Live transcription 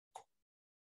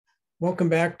Welcome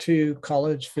back to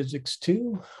College Physics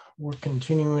 2. We're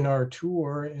continuing our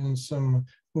tour in some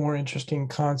more interesting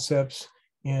concepts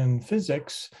in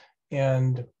physics,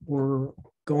 and we're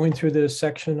going through this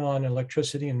section on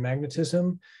electricity and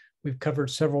magnetism. We've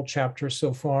covered several chapters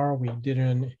so far. We did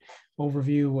an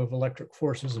overview of electric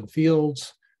forces and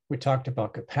fields. We talked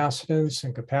about capacitance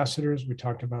and capacitors. We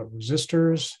talked about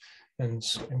resistors and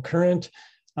current.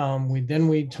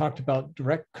 We talked about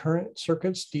direct current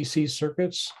circuits, DC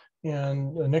circuits.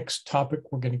 And the next topic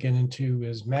we're going to get into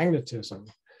is magnetism.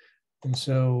 And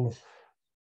so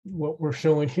what we're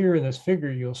showing here in this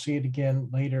figure, you'll see it again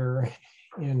later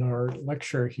in our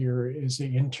lecture here, is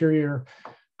the interior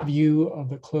view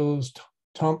of the closed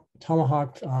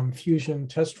Tomahawk fusion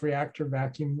test reactor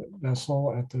vacuum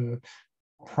vessel at the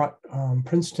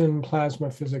Princeton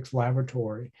Plasma Physics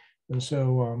Laboratory. And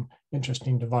so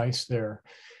interesting device there.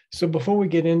 So before we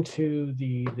get into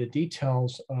the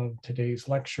details of today's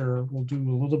lecture, we'll do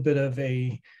a little bit of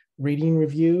a reading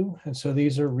review. And so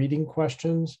these are reading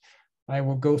questions. I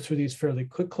will go through these fairly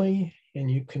quickly,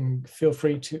 and you can feel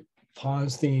free to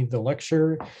pause the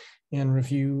lecture and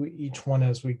review each one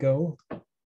as we go.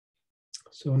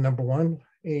 So number one,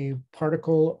 a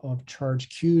particle of charge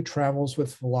Q travels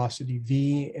with velocity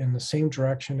V in the same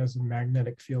direction as the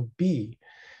magnetic field B.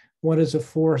 What is the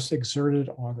force exerted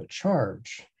on the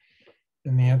charge?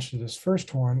 And the answer to this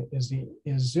first one is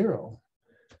zero.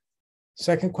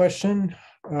 Second question,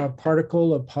 a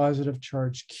particle of positive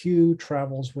charge Q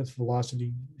travels with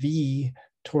velocity V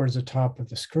towards the top of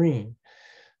the screen.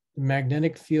 The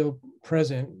magnetic field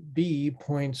present B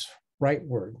points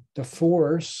rightward. The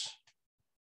force,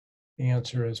 the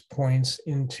answer is points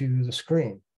into the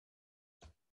screen.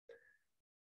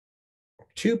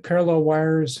 Two parallel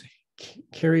wires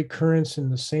carry currents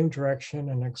in the same direction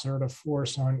and exert a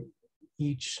force on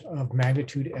each of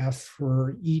magnitude F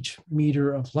for each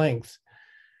meter of length.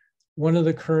 One of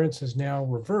the currents is now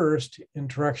reversed in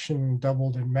direction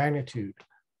doubled in magnitude.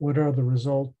 What are the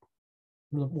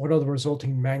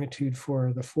resulting magnitude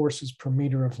for the forces per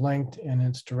meter of length and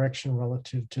its direction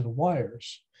relative to the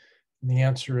wires? And the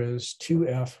answer is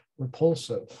 2F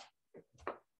repulsive.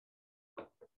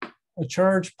 A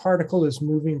charged particle is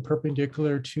moving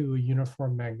perpendicular to a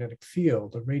uniform magnetic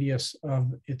field. The radius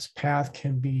of its path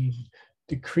can be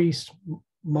decreased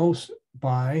most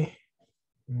by,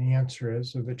 and the answer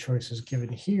is, so the choices given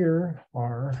here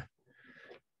are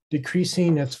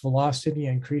decreasing its velocity,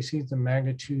 increasing the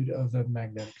magnitude of the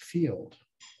magnetic field.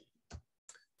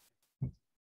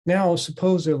 Now,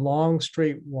 suppose a long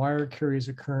straight wire carries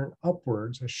a current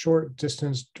upwards. A short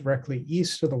distance directly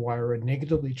east of the wire, a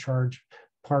negatively charged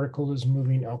particle is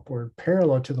moving upward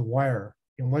parallel to the wire.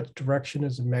 In what direction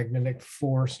is the magnetic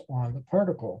force on the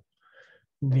particle?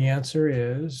 The answer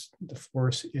is the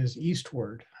force is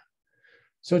eastward.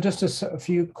 So just a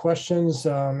few questions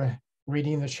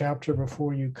reading the chapter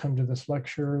before you come to this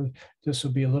lecture. This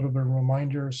will be a little bit of a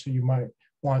reminder, so you might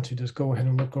want to just go ahead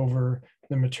and look over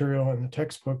the material in the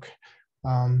textbook,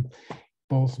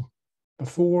 both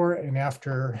before and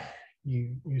after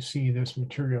you see this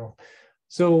material.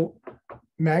 So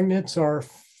magnets are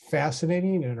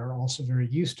fascinating and are also very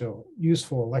useful.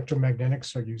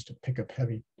 Electromagnetics are used to pick up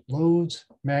heavy loads.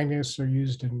 Magnets are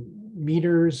used in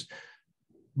meters,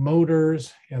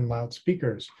 motors, and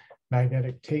loudspeakers.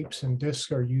 Magnetic tapes and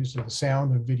discs are used in the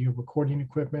sound and video recording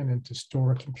equipment and to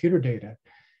store computer data.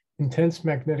 Intense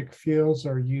magnetic fields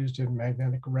are used in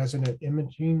magnetic resonant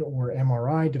imaging or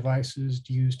MRI devices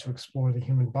used to explore the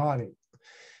human body.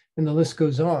 And the list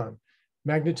goes on.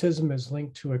 Magnetism is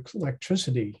linked to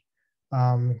electricity.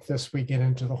 Thus we get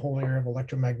into the whole area of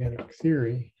electromagnetic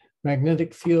theory.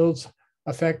 Magnetic fields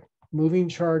affect moving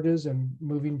charges, and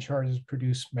moving charges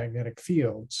produce magnetic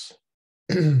fields.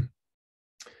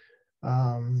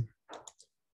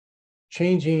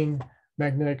 Changing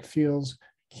magnetic fields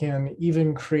can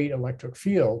even create electric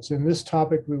fields. In this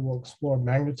topic, we will explore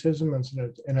magnetism and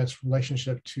its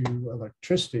relationship to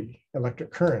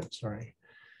electric current, sorry.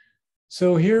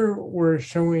 So here we're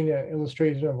showing an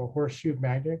illustration of a horseshoe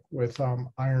magnet with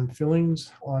iron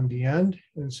fillings on the end.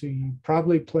 And so you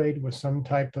probably played with some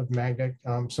type of magnet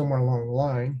somewhere along the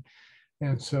line.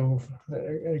 And so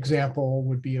an example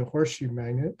would be a horseshoe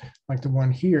magnet, like the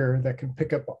one here, that can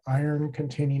pick up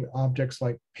iron-containing objects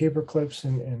like paper clips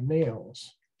and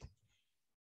nails.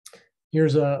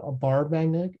 Here's a bar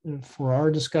magnet. And for our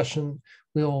discussion,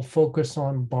 we'll focus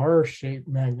on bar-shaped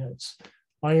magnets.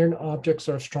 Iron objects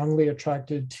are strongly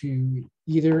attracted to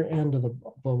either end of a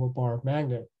bar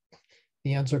magnet.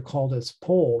 The ends are called its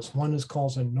poles. One is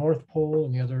called the North Pole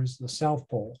and the other is the South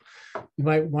Pole. You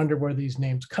might wonder where these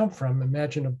names come from.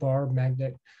 Imagine a bar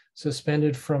magnet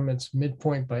suspended from its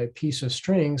midpoint by a piece of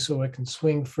string so it can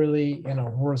swing freely in a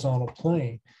horizontal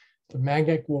plane. The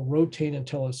magnet will rotate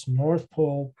until its north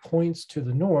pole points to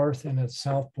the north and its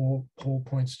south pole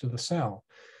points to the south.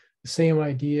 The same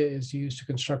idea is used to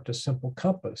construct a simple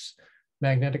compass.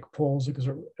 Magnetic poles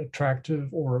exert attractive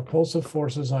or repulsive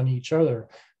forces on each other,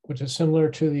 which is similar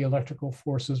to the electrical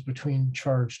forces between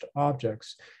charged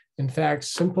objects. In fact,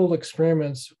 simple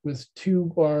experiments with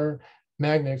two-bar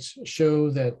magnets show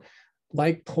that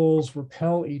like poles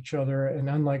repel each other and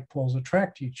unlike poles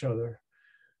attract each other.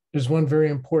 There's one very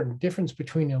important difference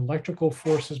between electrical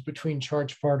forces between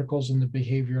charged particles and the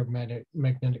behavior of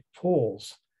magnetic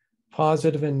poles.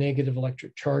 Positive and negative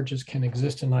electric charges can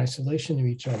exist in isolation of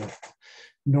each other.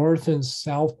 North and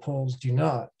south poles do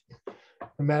not.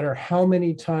 No matter how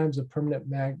many times a permanent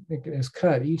magnet is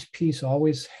cut, each piece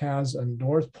always has a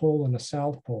north pole and a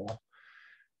south pole.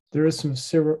 There is some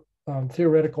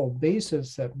theoretical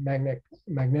basis that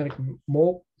magnetic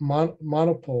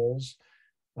monopoles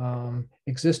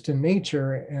exist in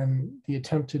nature, and the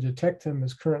attempt to detect them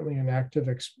is currently an active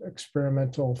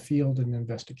experimental field in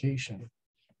investigation.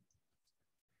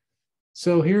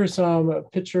 So here's a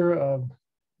picture of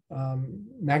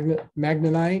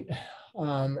magnetite.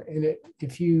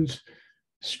 If you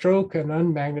stroke an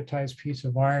unmagnetized piece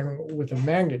of iron with a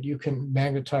magnet, you can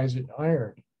magnetize it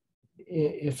iron.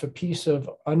 If a piece of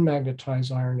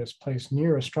unmagnetized iron is placed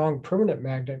near a strong permanent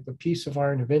magnet, the piece of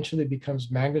iron eventually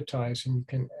becomes magnetized, and you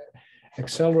can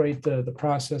accelerate the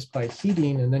process by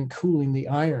heating and then cooling the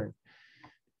iron.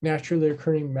 Naturally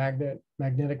occurring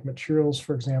magnetic materials,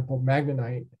 for example,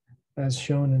 magnetite, as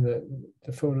shown in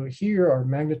the photo here, are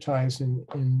magnetized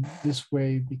in this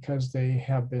way because they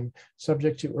have been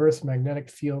subject to Earth's magnetic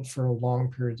field for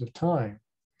long periods of time.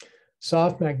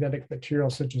 Soft magnetic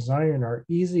materials such as iron are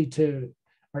easily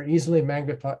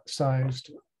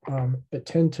magnetized, but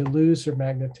tend to lose their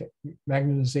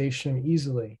magnetization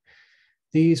easily.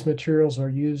 These materials are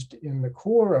used in the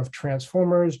core of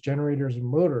transformers, generators, and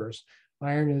motors.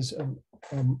 Iron is a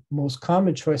most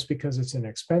common choice because it's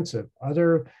inexpensive.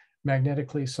 Other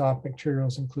magnetically soft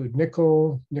materials include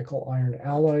nickel, nickel-iron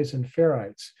alloys, and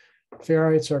ferrites.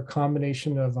 Ferrites are a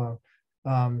combination of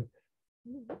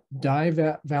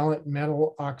divalent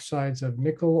metal oxides of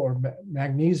nickel or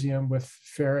magnesium with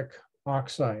ferric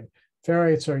oxide.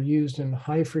 Ferrites are used in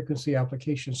high-frequency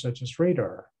applications such as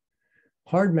radar.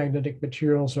 Hard magnetic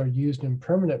materials are used in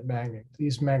permanent magnets.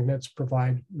 These magnets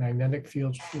provide magnetic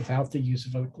fields without the use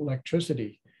of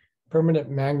electricity. Permanent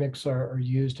magnets are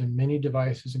used in many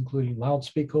devices, including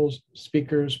loudspeakers,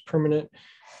 permanent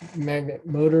magnet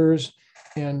motors,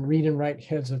 and read and write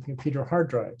heads of computer hard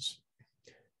drives.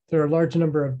 There are a large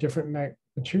number of different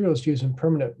materials used in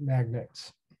permanent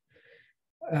magnets.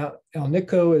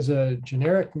 Alnico is a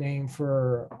generic name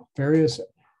for various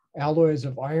alloys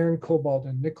of iron, cobalt,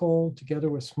 and nickel, together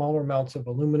with smaller amounts of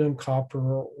aluminum, copper,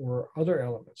 or other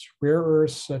elements. Rare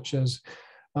earths, such as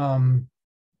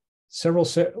several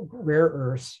rare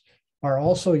earths, are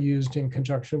also used in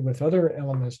conjunction with other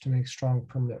elements to make strong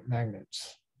permanent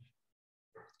magnets.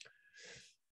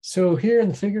 So here in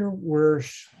the figure, we're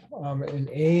in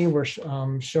A, we're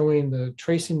showing the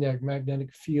tracing the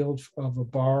magnetic field of a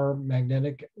bar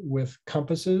magnetic with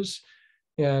compasses.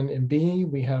 And in B,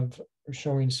 we're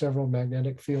showing several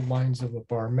magnetic field lines of a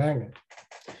bar magnet.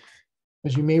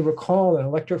 As you may recall, an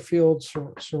electric field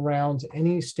surrounds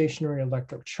any stationary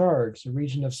electric charge. The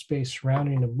region of space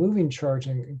surrounding a moving charge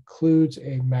includes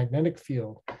a magnetic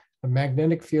field. A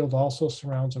magnetic field also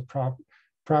surrounds a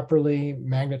properly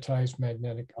magnetized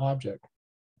magnetic object.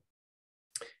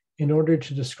 In order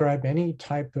to describe any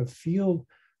type of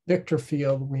vector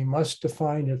field, we must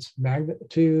define its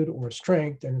magnitude or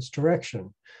strength and its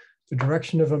direction. The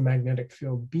direction of a magnetic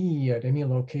field B at any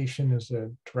location is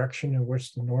the direction in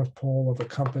which the north pole of a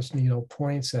compass needle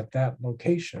points at that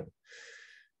location.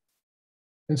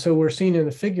 And so we're seeing in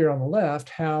the figure on the left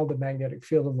how the magnetic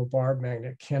field of a bar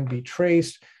magnet can be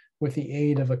traced with the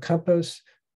aid of a compass,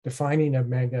 defining a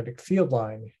magnetic field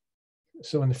line.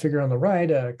 So in the figure on the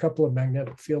right, a couple of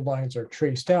magnetic field lines are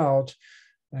traced out.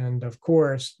 And of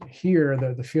course, here,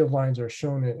 the field lines are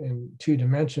shown in 2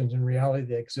 dimensions. In reality,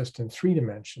 they exist in 3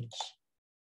 dimensions.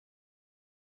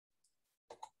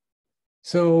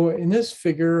 So in this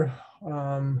figure,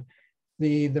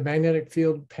 the magnetic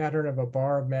field pattern of a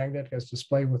bar magnet is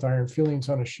displayed with iron fillings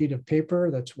on a sheet of paper.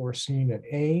 That's what we're seeing in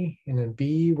A. And in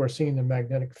B, we're seeing the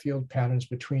magnetic field patterns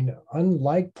between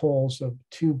unlike poles of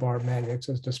 2 bar magnets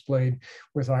as displayed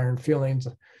with iron fillings.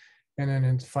 And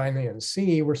then finally in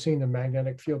C, we're seeing the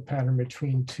magnetic field pattern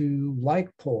between 2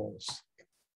 like poles.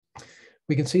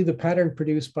 We can see the pattern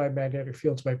produced by magnetic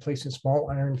fields by placing small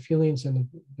iron filings in the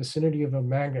vicinity of a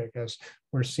magnet, as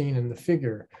we're seeing in the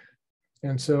figure.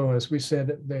 And so, as we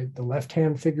said, the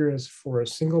left-hand figure is for a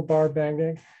single bar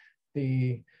magnet.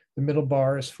 The middle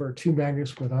bar is for two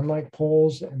magnets with unlike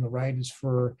poles, and the right is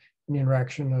for an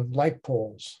interaction of like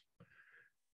poles.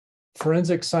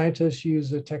 Forensic scientists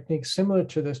use a technique similar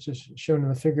to this, just shown in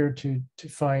the figure, to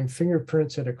find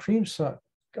fingerprints at a crime scene.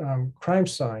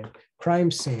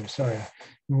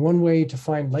 And one way to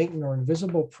find latent or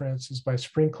invisible prints is by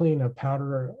sprinkling a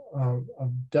powder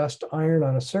of dust iron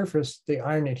on a surface. The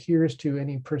iron adheres to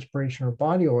any perspiration or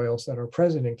body oils that are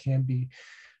present and can be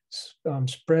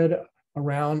spread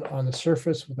around on the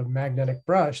surface with a magnetic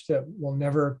brush that will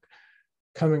never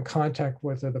come in contact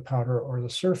with the powder or the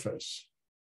surface.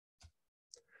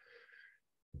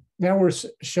 Now we're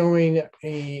showing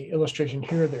an illustration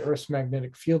here of the Earth's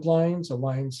magnetic field lines. The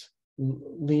lines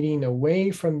leading away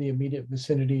from the immediate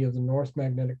vicinity of the North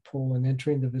Magnetic Pole and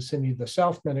entering the vicinity of the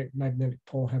South Magnetic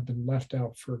Pole have been left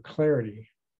out for clarity.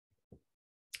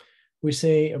 We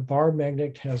say a bar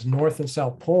magnet has north and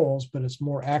south poles, but it's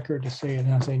more accurate to say it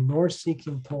has a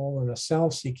north-seeking pole and a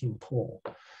south-seeking pole.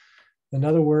 In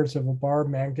other words, if a bar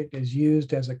magnet is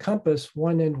used as a compass,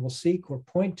 one end will seek or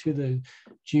point to the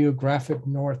geographic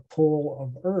north pole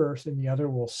of Earth, and the other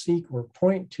will seek or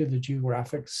point to the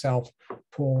geographic south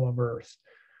pole of Earth.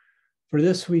 For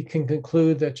this, we can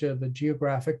conclude that the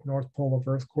geographic north pole of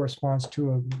Earth corresponds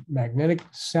to a magnetic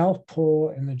south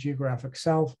pole, and the geographic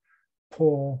south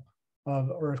pole of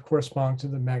Earth corresponds to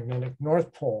the magnetic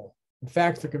north pole. In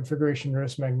fact, the configuration of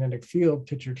Earth's magnetic field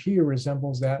pictured here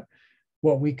resembles that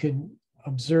what we could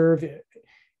observe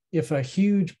if a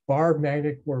huge bar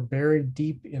magnet were buried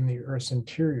deep in the Earth's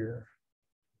interior.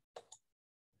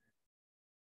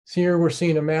 So here we're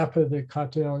seeing a map of the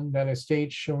continental United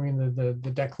States showing the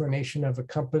declination of a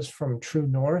compass from true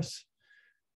north.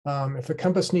 If a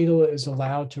compass needle is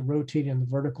allowed to rotate in the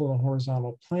vertical and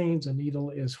horizontal planes, a needle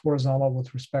is horizontal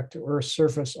with respect to Earth's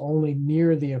surface only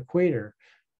near the equator.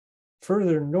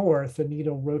 Further north, the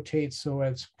needle rotates so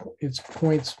it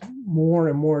points more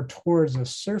and more towards the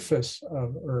surface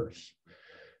of Earth.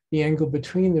 The angle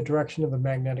between the direction of the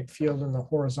magnetic field and the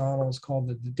horizontal is called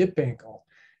the dip angle.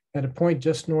 At a point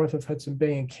just north of Hudson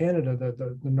Bay in Canada,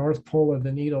 the north pole of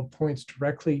the needle points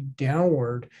directly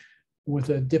downward with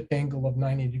a dip angle of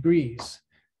 90 degrees.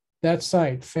 That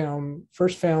site,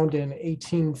 first found in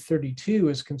 1832,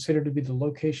 is considered to be the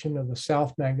location of the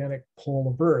South Magnetic Pole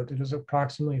of Earth. It is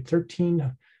approximately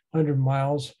 1,300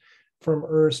 miles from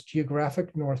Earth's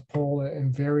geographic North Pole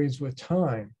and varies with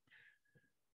time.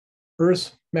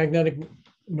 Earth's magnetic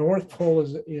North Pole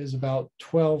is about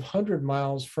 1,200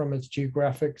 miles from its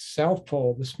geographic South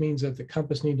Pole. This means that the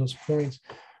compass needle's points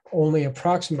only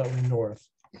approximately north.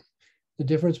 The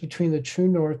difference between the true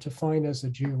north defined as the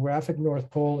geographic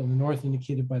North Pole and the north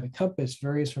indicated by the compass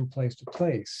varies from place to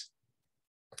place.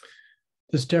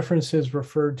 This difference is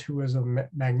referred to as a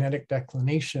magnetic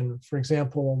declination. For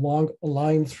example, along a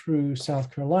line through South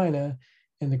Carolina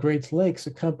and the Great Lakes,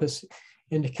 a compass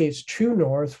indicates true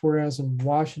north, whereas in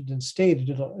Washington State,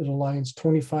 it aligns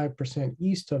 25%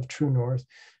 east of true north,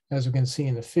 as we can see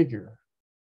in the figure.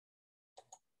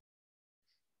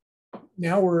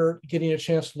 Now we're getting a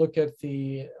chance to look at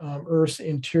the Earth's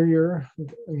interior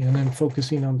and then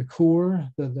focusing on the core.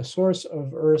 The source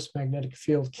of Earth's magnetic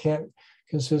field can't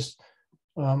consist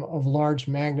of large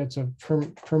magnets of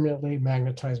permanently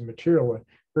magnetized material.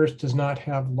 Earth does not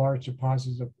have large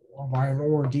deposits of iron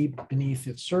ore deep beneath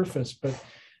its surface, but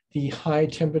the high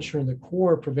temperature in the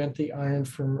core prevent the iron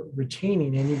from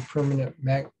retaining any permanent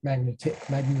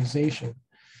magnetization.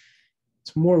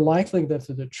 It's more likely that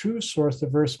the true source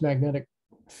of Earth's magnetic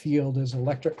field is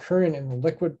electric current in the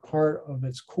liquid part of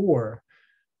its core.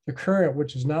 The current,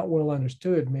 which is not well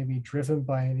understood, may be driven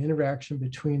by an interaction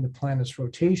between the planet's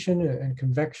rotation and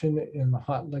convection in the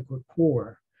hot liquid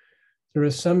core. There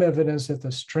is some evidence that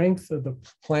the strength of the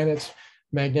planet's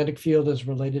magnetic field is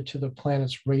related to the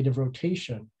planet's rate of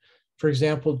rotation. For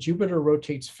example, Jupiter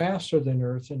rotates faster than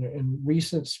Earth, and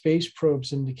recent space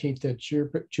probes indicate that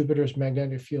Jupiter's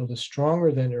magnetic field is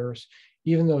stronger than Earth's,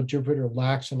 even though Jupiter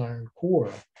lacks an iron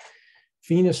core.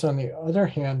 Venus, on the other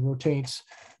hand, rotates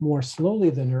more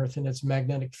slowly than Earth, and its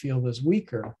magnetic field is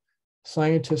weaker.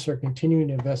 Scientists are continuing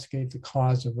to investigate the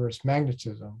cause of Earth's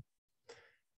magnetism.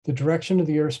 The direction of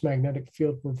the Earth's magnetic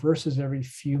field reverses every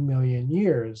few million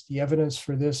years. The evidence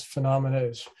for this phenomena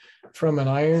is from an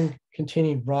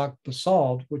iron-containing rock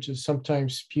basalt, which is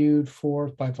sometimes spewed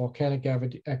forth by volcanic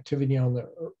activity on the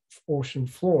ocean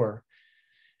floor.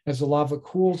 As the lava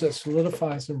cools, it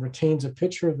solidifies and retains a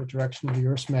picture of the direction of the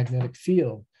Earth's magnetic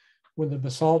field. when the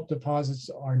basalt deposits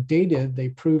are dated, they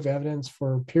prove evidence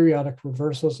for periodic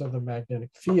reversals of the magnetic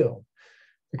field.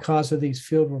 The cause of these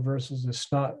field reversals is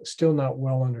still not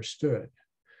well understood.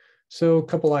 So a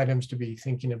couple items to be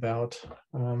thinking about.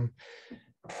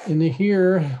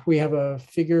 Here, we have a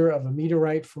figure of a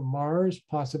meteorite from Mars,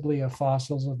 possibly a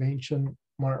fossils of ancient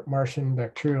Martian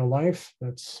bacterial life.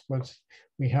 That's what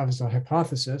we have as a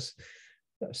hypothesis.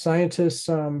 Scientists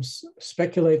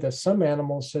speculate that some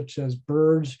animals, such as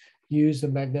birds, use the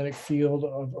magnetic field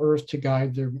of Earth to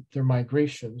guide their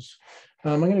migrations.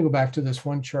 I'm going to go back to this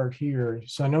one chart here.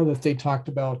 So I know that they talked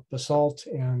about basalt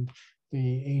and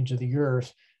the age of the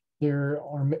Earth. There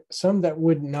are some that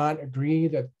would not agree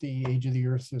that the age of the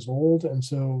Earth is old. And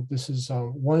so this is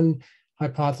one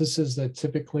hypothesis that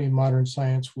typically modern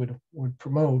science would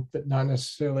promote, but not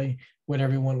necessarily what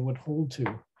everyone would hold to.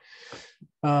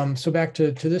 So back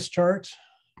to this chart.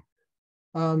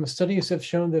 Studies have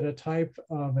shown that a type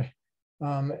of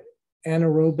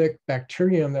anaerobic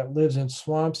bacterium that lives in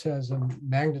swamps has a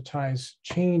magnetized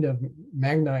chain of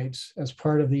magnites as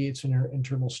part of its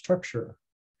internal structure.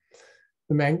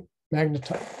 The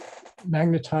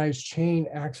magnetized chain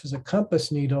acts as a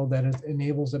compass needle that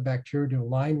enables the bacteria to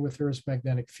align with Earth's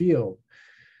magnetic field.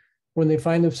 When they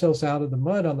find themselves out of the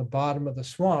mud on the bottom of the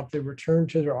swamp, they return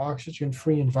to their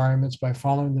oxygen-free environments by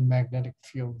following the magnetic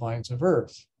field lines of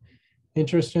Earth.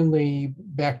 Interestingly,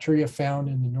 bacteria found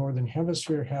in the Northern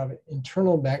Hemisphere have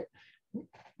internal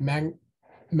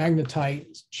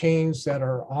magnetite chains that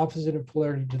are opposite in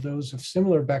polarity to those of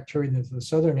similar bacteria in the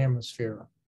Southern Hemisphere.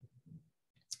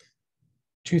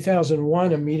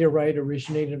 2001, a meteorite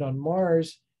originated on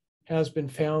Mars has been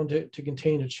found to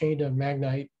contain a chain of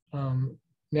magnite.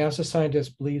 NASA scientists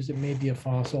believe it may be a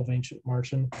fossil of ancient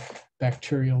Martian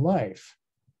bacterial life.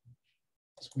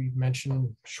 As we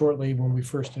mentioned shortly when we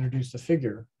first introduced the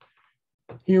figure.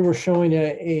 Here we're showing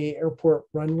a airport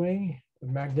runway. The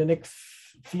magnetic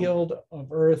field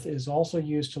of Earth is also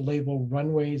used to label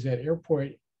runways at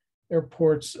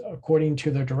airports according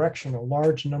to their direction. A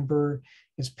large number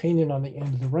is painted on the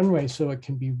end of the runway so it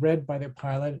can be read by the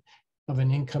pilot of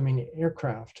an incoming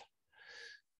aircraft.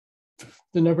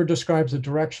 The number describes the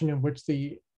direction in which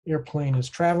the airplane is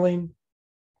traveling,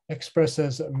 expressed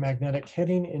as a magnetic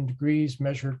heading in degrees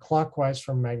measured clockwise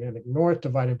from magnetic north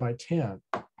divided by 10.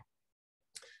 A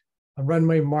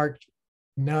runway marked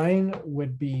 9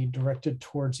 would be directed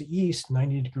towards the east,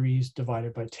 90 degrees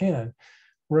divided by 10,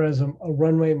 whereas a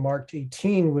runway marked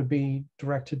 18 would be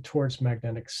directed towards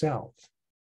magnetic south.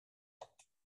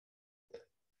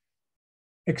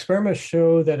 Experiments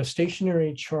show that a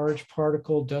stationary charged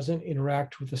particle doesn't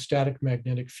interact with a static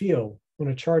magnetic field. When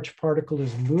a charged particle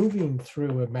is moving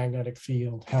through a magnetic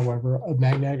field, however, a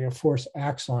magnetic force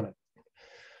acts on it.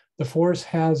 The force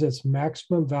has its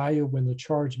maximum value when the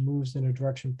charge moves in a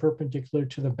direction perpendicular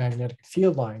to the magnetic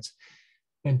field lines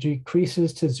and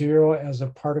decreases to 0 as a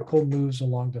particle moves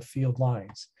along the field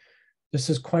lines. This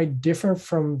is quite different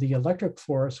from the electric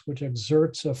force, which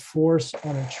exerts a force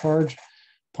on a charged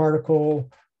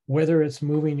particle, whether it's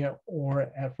moving or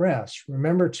at rest.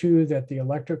 Remember too that the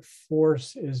electric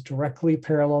force is directly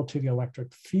parallel to the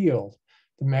electric field.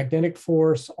 The magnetic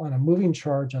force on a moving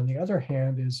charge, on the other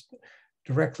hand, is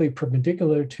directly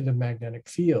perpendicular to the magnetic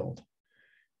field.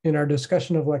 In our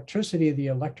discussion of electricity, the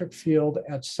electric field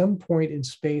at some point in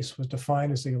space was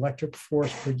defined as the electric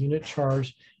force per unit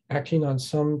charge acting on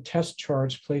some test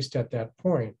charge placed at that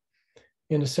point.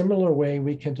 In a similar way,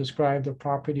 we can describe the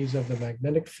properties of the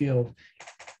magnetic field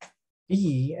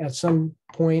B at some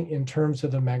point in terms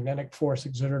of the magnetic force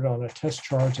exerted on a test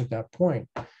charge at that point.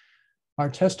 Our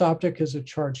test object is a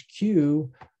charge Q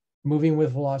moving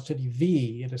with velocity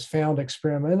V. It is found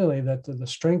experimentally that the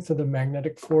strength of the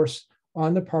magnetic force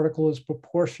on the particle is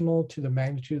proportional to the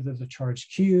magnitude of the charge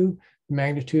Q, the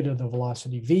magnitude of the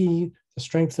velocity V, the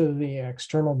strength of the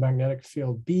external magnetic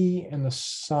field B, and the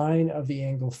sine of the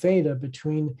angle theta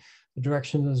between the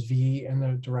direction of V and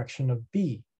the direction of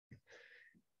B.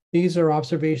 These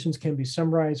observations can be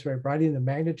summarized by writing the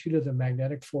magnitude of the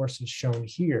magnetic force as shown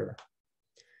here.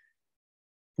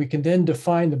 We can then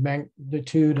define the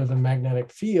magnitude of the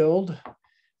magnetic field.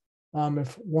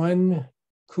 If 1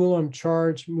 Coulomb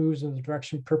charge moves in the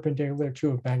direction perpendicular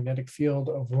to a magnetic field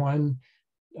of 1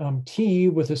 t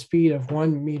with a speed of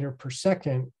 1 meter per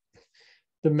second,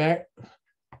 the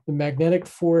magnetic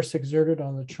force exerted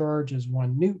on the charge is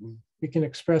 1 Newton. We can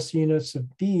express units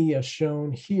of B as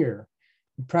shown here.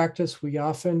 In practice, we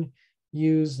often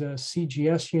use the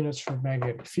CGS units for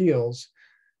magnetic fields.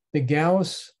 The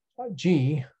Gauss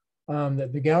G,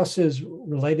 the Gauss is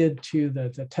related to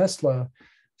the Tesla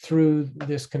through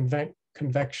this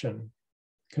conversion,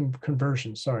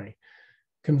 sorry.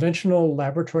 Conventional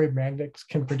laboratory magnets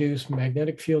can produce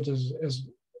magnetic fields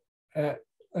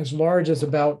as large as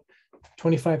about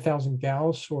 25,000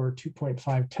 Gauss or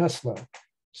 2.5 Tesla.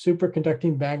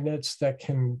 Superconducting magnets that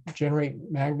can generate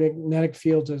magnetic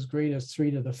fields as great as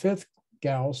 3 to the 5th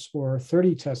Gauss or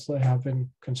 30 Tesla have been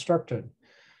constructed.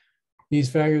 These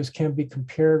values can be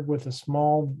compared with a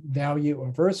small value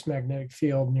of Earth's magnetic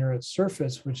field near its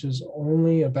surface, which is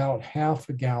only about half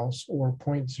a Gauss or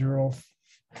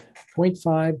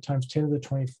 0.5 times 10 to the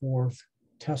 24th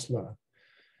Tesla.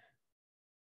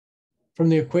 From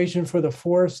the equation for the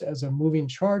force as a moving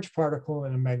charge particle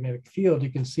in a magnetic field, you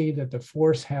can see that the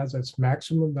force has its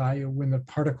maximum value when the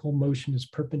particle motion is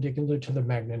perpendicular to the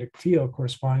magnetic field,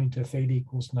 corresponding to theta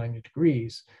equals 90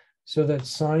 degrees, so that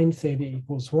sine theta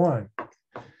equals 1.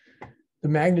 The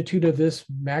magnitude of this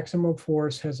maximum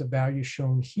force has a value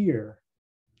shown here.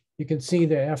 You can see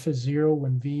that F is 0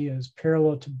 when V is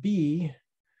parallel to B,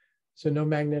 so no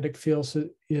magnetic field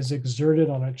is exerted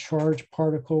on a charged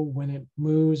particle when it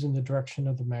moves in the direction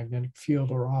of the magnetic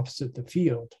field or opposite the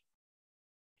field.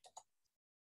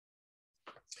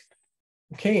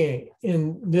 Okay,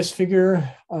 in this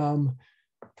figure,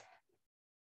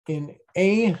 in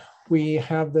A, we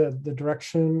have the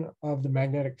direction of the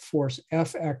magnetic force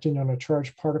F acting on a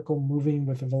charged particle moving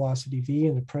with a velocity V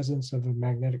in the presence of a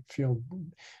magnetic field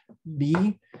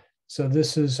B. So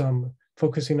this is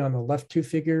focusing on the left two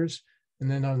figures. And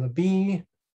then on the B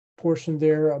portion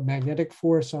there, a magnetic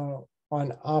force on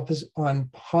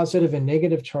positive and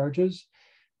negative charges.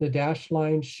 The dashed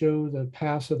lines show the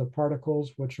paths of the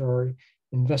particles, which are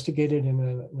investigated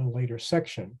in a later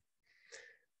section.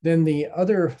 Then the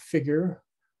other figure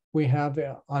we have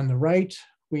on the right,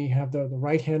 we have the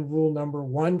right-hand rule number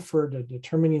 1 for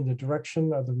determining the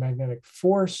direction of the magnetic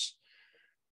force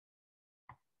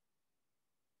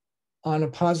on a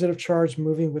positive charge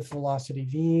moving with velocity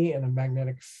V and a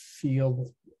magnetic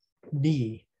field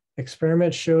B.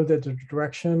 Experiments show that the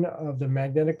direction of the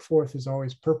magnetic force is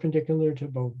always perpendicular to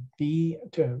both V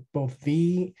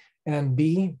and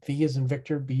B. V is in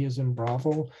Victor, B is in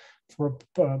Bravo. For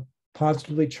a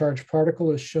positively charged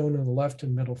particle is shown in the left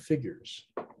and middle figures.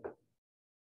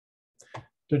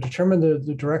 To determine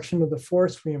the direction of the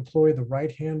force, we employ the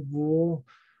right-hand rule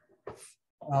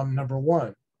number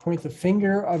 1. Point the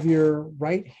finger of your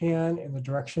right hand in the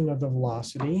direction of the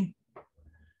velocity.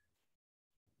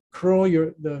 Curl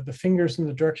the fingers in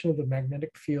the direction of the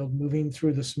magnetic field moving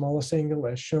through the smallest angle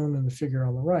as shown in the figure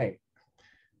on the right.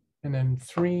 And then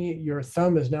 3, your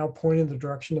thumb is now pointing the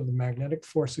direction of the magnetic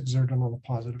force exerted on the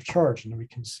positive charge. And we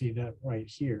can see that right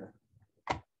here.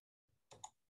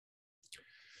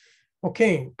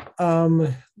 Okay,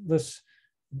 let's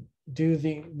do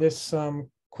this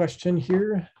question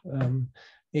here.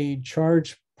 A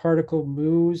charged particle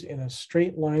moves in a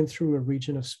straight line through a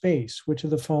region of space. Which of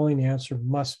the following answer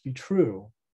must be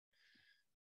true?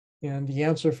 And the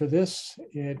answer for this,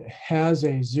 it has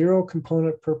a 0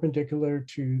 component perpendicular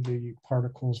to the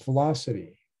particle's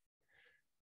velocity.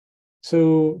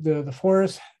 So the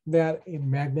force that a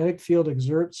magnetic field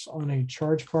exerts on a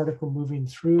charged particle moving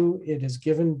through it is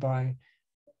given by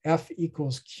F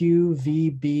equals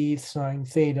QVB sine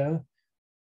theta,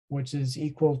 which is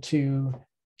equal to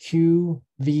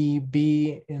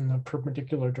QVB in the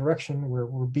perpendicular direction, where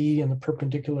B in the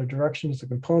perpendicular direction is the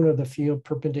component of the field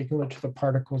perpendicular to the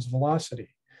particle's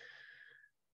velocity.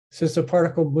 Since the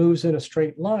particle moves in a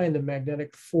straight line, the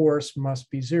magnetic force must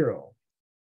be 0.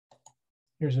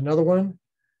 Here's another one.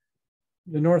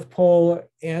 The North Pole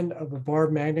end of a bar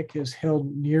magnet is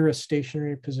held near a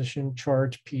stationary position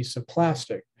charged piece of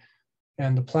plastic.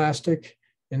 And the plastic,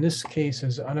 in this case,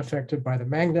 is unaffected by the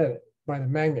magnet.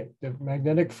 The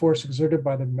magnetic force exerted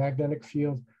by the magnetic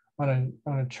field on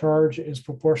a charge is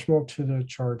proportional to the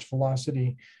charge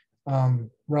velocity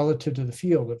relative to the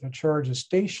field. If a charge is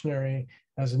stationary,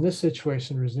 as in this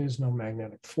situation, there is no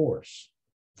magnetic force.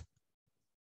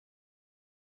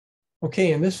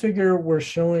 Okay, in this figure, we're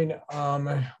showing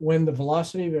when the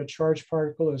velocity of a charged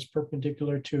particle is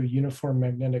perpendicular to a uniform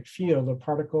magnetic field, the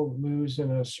particle moves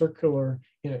in a circular,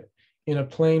 in a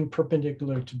plane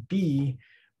perpendicular to B,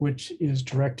 which is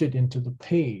directed into the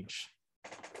page.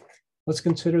 Let's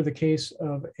consider the case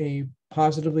of a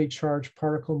positively charged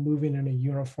particle moving in a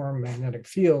uniform magnetic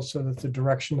field so that the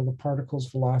direction of the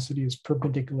particle's velocity is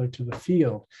perpendicular to the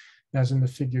field, as in the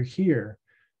figure here.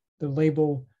 The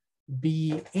label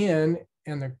BN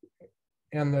and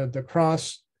the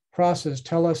crosses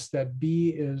tell us that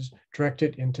B is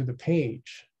directed into the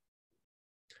page.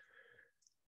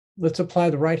 Let's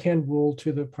apply the right-hand rule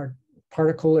to the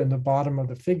particle in the bottom of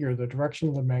the figure. The direction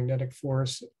of the magnetic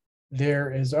force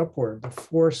there is upward. The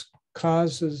force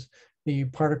causes the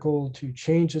particle to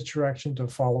change its direction to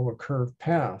follow a curved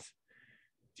path.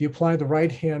 If you apply the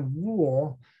right-hand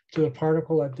rule to the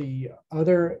particle at the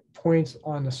other points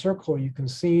on the circle, you can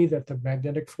see that the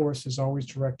magnetic force is always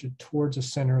directed towards the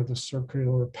center of the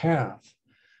circular path.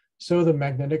 So the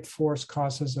magnetic force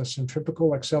causes a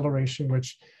centripetal acceleration,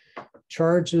 which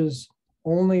charges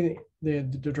only the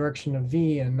direction of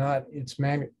V and not its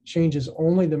changes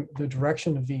only the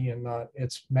direction of V and not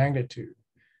its magnitude.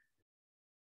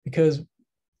 Because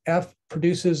F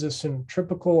produces a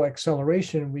centripetal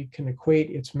acceleration, we can equate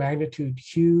its magnitude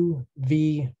Q,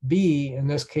 V, B, in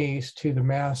this case, to the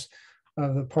mass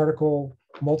of the particle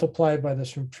multiplied by the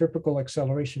centripetal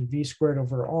acceleration V squared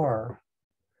over R.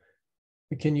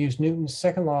 We can use Newton's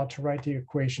second law to write the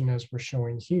equation as we're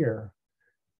showing here.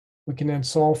 We can then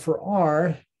solve for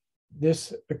R.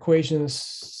 This equation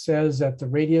says that the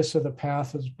radius of the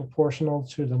path is proportional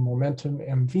to the momentum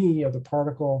mv of the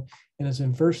particle and is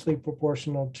inversely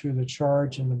proportional to the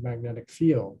charge in the magnetic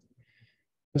field.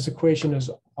 This equation is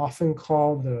often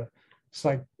called the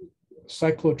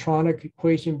cyclotronic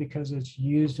equation because it's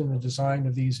used in the design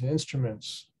of these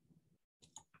instruments.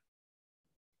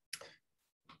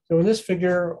 So in this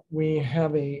figure, we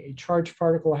have a charged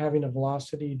particle having a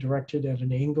velocity directed at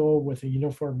an angle with a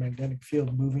uniform magnetic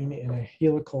field moving in a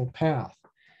helical path.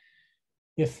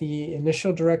 If the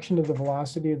initial direction of the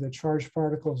velocity of the charged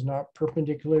particle is not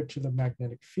perpendicular to the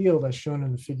magnetic field, as shown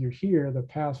in the figure here, the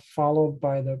path followed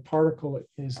by the particle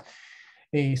is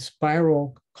a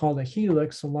spiral called a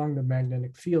helix along the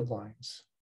magnetic field lines.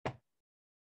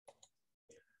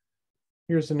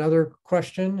 Here's another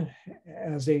question.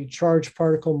 As a charged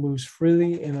particle moves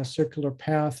freely in a circular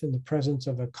path in the presence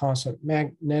of a constant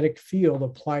magnetic field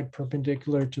applied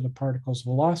perpendicular to the particle's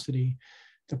velocity,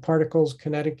 the particle's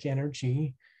kinetic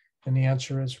energy, and the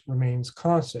answer remains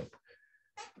constant.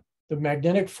 The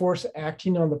magnetic force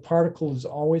acting on the particle is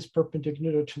always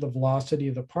perpendicular to the velocity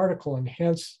of the particle and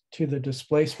hence to the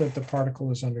displacement the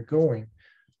particle is undergoing.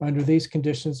 Under these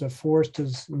conditions, the force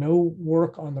does no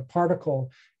work on the particle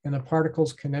and the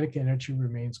particle's kinetic energy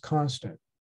remains constant.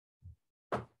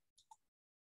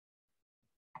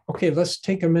 Okay, let's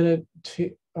take a minute to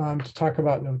talk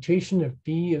about notation. If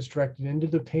B is directed into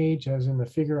the page, as in the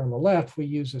figure on the left, we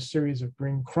use a series of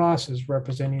green crosses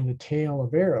representing the tail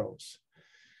of arrows.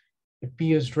 If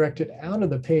B is directed out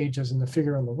of the page, as in the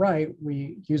figure on the right,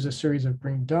 we use a series of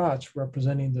green dots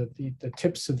representing the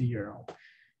tips of the arrow.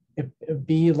 If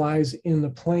B lies in the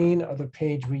plane of the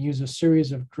page, we use a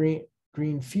series of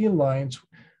green field lines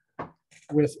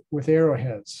with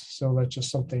arrowheads. So that's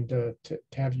just something to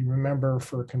have you remember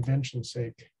for convention's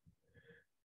sake.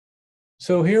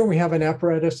 So here we have an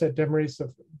apparatus that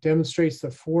demonstrates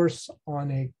the force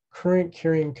on a current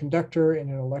carrying conductor in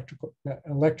an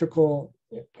electrical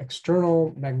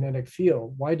external magnetic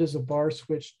field. Why does the bar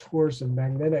switch towards the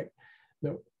magnetic?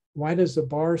 Why does the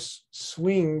bar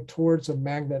swing towards a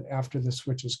magnet after the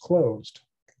switch is closed?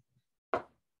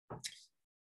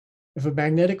 If a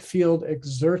magnetic field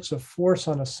exerts a force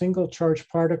on a single charged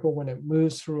particle when it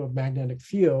moves through a magnetic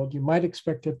field, you might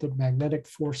expect that the magnetic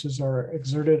forces are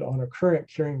exerted on a current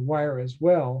carrying wire as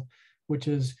well, which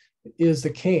is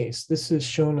the case. This is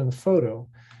shown in the photo.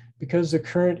 Because the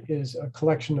current is a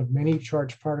collection of many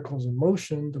charged particles in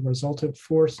motion, the resultant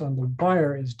force on the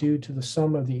wire is due to the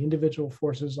sum of the individual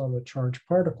forces on the charged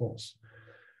particles.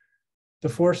 The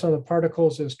force on the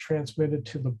particles is transmitted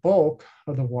to the bulk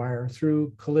of the wire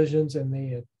through collisions and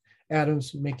the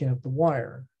atoms making up the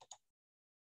wire.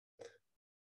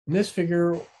 In this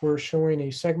figure, we're showing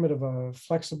a segment of a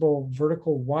flexible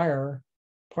vertical wire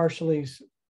partially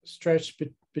stretched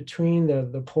between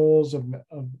the poles of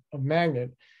a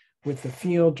magnet with the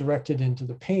field directed into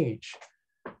the page.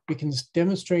 We can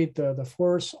demonstrate the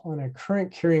force on a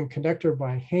current carrying conductor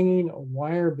by hanging a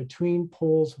wire between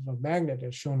poles of a magnet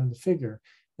as shown in the figure.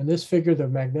 In this figure, the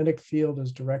magnetic field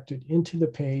is directed into the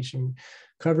page and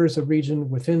covers a region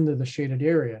within the shaded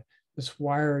area. This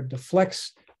wire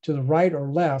deflects to the right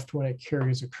or left when it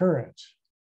carries a current.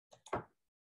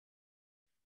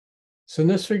 So in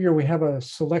this figure, we have a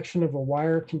selection of a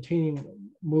wire containing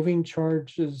moving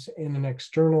charges in an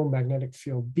external magnetic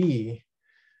field B.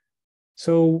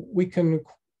 So we can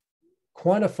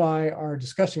quantify our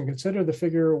discussion. Consider the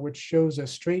figure which shows a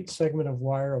straight segment of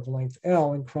wire of length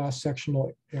L in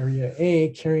cross-sectional area A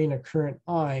carrying a current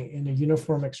I in a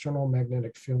uniform external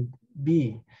magnetic field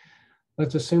B.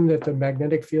 Let's assume that the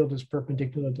magnetic field is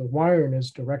perpendicular to the wire and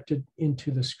is directed into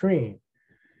the screen.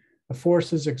 A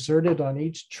force is exerted on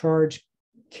each charge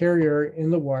carrier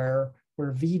in the wire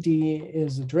where Vd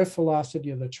is the drift velocity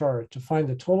of the charge. To find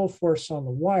the total force on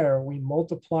the wire, we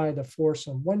multiply the force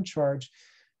on one charge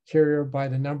carrier by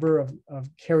the number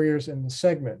of carriers in the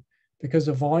segment. Because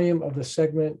the volume of the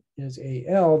segment is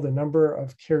AL, the number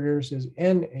of carriers is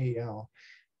NAL,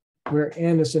 where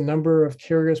N is the number of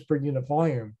carriers per unit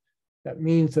volume. That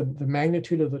means that the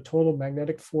magnitude of the total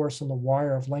magnetic force on the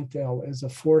wire of length L is the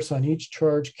force on each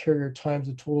charge carrier times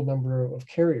the total number of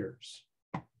carriers.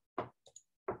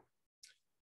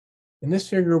 In this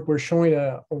figure, we're showing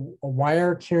a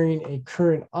wire carrying a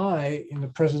current I in the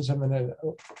presence of an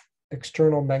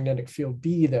external magnetic field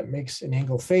B that makes an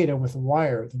angle theta with a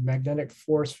wire. The magnetic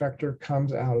force vector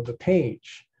comes out of the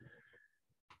page.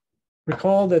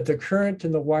 Recall that the current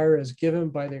in the wire is given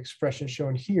by the expression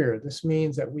shown here. This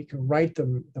means that we can write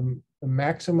the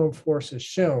maximum force as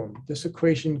shown. This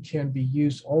equation can be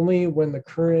used only when the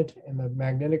current and the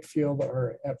magnetic field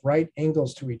are at right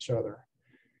angles to each other.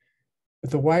 If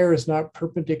the wire is not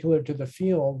perpendicular to the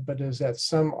field, but is at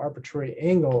some arbitrary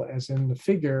angle, as in the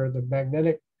figure,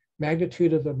 the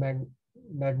magnitude of the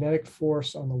magnetic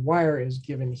force on the wire is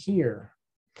given here,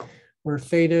 where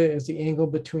theta is the angle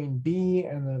between B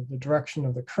and the direction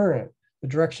of the current. The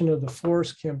direction of the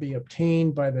force can be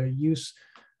obtained by the use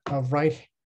of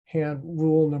right-hand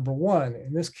rule number 1.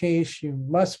 In this case, you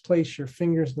must place your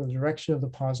fingers in the direction of the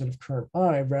positive current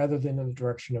I rather than in the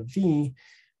direction of V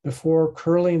before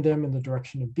curling them in the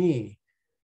direction of B.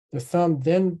 The thumb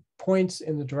then points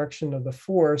in the direction of the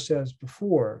force as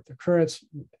before. The current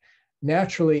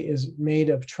naturally is made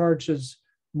of charges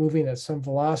moving at some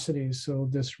velocities, so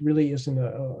this really isn't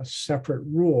a separate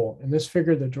rule. In this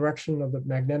figure, the direction of the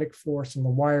magnetic force in the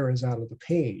wire is out of the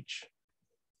page.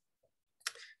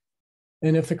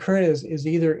 And if the current is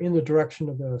either in the direction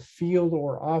of the field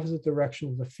or opposite direction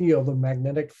of the field, the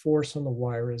magnetic force on the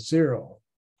wire is 0.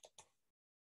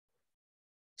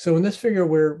 So in this figure,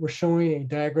 we're showing a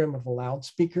diagram of a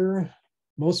loudspeaker.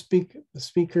 Most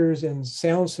speakers and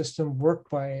sound system work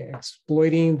by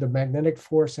exploiting the magnetic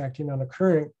force acting on a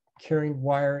current carrying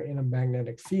wire in a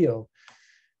magnetic field.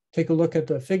 Take a look at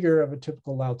the figure of a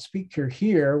typical loudspeaker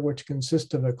here, which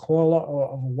consists of a coil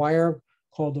of a wire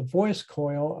called a voice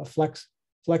coil, a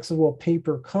flexible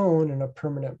paper cone, and a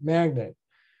permanent magnet.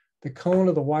 The cone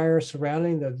of the wire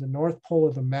surrounding the north pole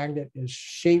of the magnet is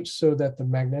shaped so that the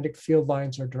magnetic field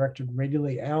lines are directed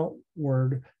radially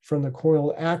outward from the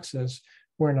coil axis,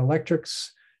 where an electric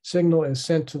signal is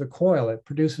sent to the coil. It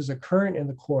produces a current in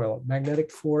the coil. Magnetic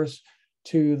force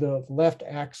to the left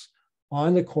acts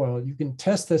on the coil. You can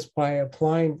test this by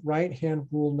applying right-hand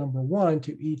rule number 1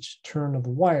 to each turn of the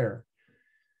wire.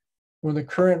 When the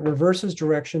current reverses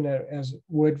direction, as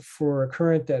would for a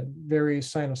current that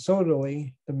varies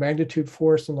sinusoidally, the magnitude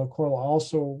force on the coil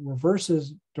also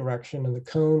reverses direction, and the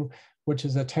cone, which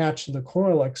is attached to the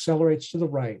coil, accelerates to the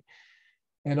right.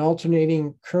 An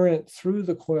alternating current through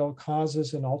the coil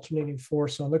causes an alternating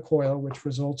force on the coil, which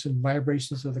results in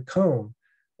vibrations of the cone.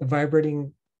 The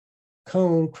vibrating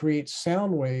cone creates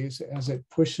sound waves as it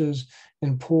pushes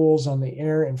and pulls on the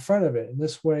air in front of it. In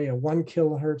this way, a 1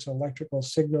 kilohertz electrical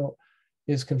signal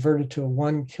is converted to a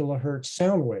 1 kilohertz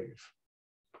sound wave.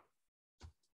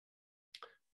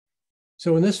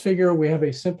 So in this figure, we have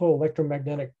a simple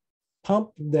electromagnetic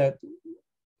pump that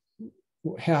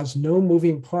has no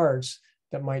moving parts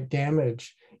that might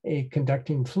damage a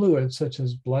conducting fluid, such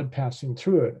as blood passing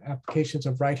through it. Applications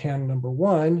of right-hand number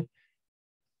 1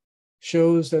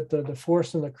 shows that the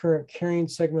force in the current carrying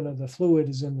segment of the fluid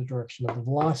is in the direction of the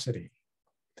velocity.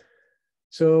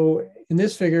 So in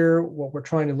this figure, what we're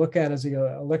trying to look at is the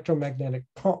electromagnetic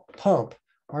pump.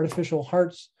 Artificial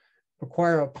hearts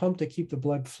require a pump to keep the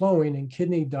blood flowing, and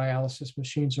kidney dialysis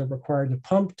machines are required to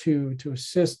pump to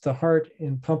assist the heart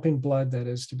in pumping blood that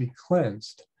is to be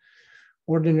cleansed.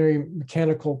 Ordinary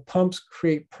mechanical pumps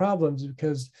create problems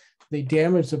because they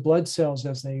damage the blood cells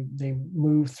as they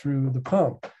move through the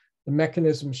pump. The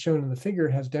mechanism shown in the figure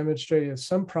has demonstrated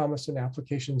some promise in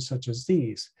applications such as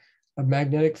these. A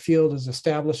magnetic field is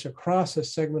established across a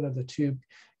segment of the tube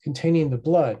containing the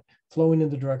blood, flowing in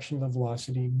the direction of the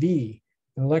velocity v.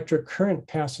 An electric current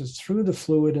passes through the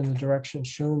fluid in the direction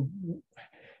shown,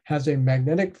 has a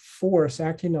magnetic force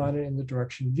acting on it in the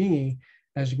direction v,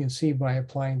 as you can see by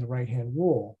applying the right-hand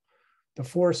rule. The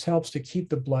force helps to keep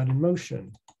the blood in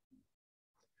motion.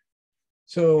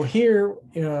 So here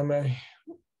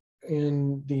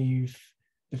in the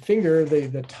figure,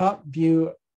 the top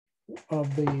view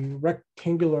of the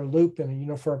rectangular loop in a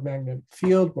uniform magnetic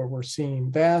field, where we're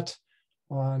seeing that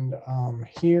on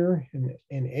here in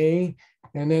A.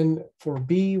 And then for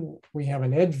B, we have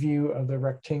an edge view of the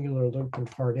rectangular loop in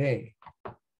part A.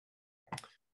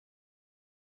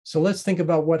 So let's think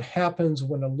about what happens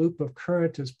when a loop of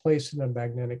current is placed in a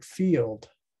magnetic field.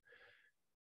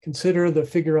 Consider the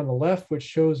figure on the left, which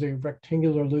shows a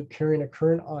rectangular loop carrying a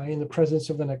current I in the presence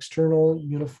of an external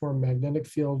uniform magnetic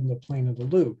field in the plane of the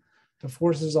loop. The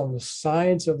forces on the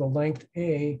sides of the length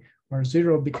A are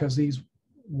zero because these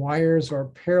wires are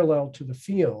parallel to the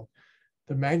field.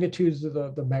 The magnitudes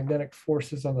of the magnetic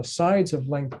forces on the sides of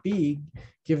length B,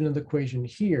 given in the equation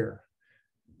here.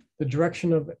 The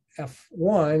direction of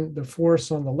F1, the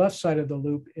force on the left side of the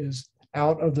loop, is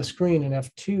out of the screen, and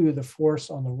F2, the force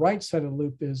on the right side of the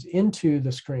loop, is into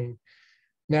the screen.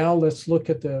 Now let's look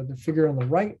at the figure on the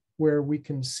right where we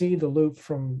can see the loop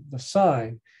from the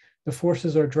side. The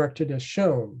forces are directed as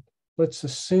shown. Let's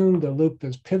assume the loop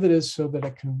is pivoted so that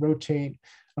it can rotate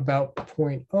about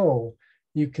point O.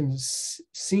 You can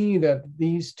see that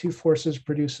these two forces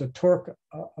produce a torque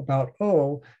about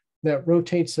O that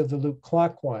rotates of the loop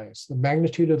clockwise. The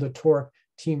magnitude of the torque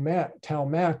tau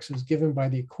max is given by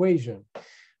the equation,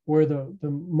 where the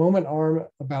moment arm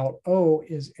about O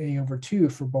is A over 2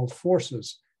 for both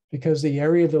forces. Because the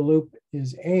area of the loop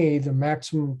is A, the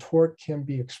maximum torque can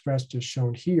be expressed as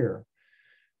shown here.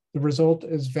 The result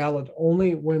is valid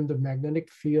only when the magnetic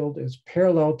field is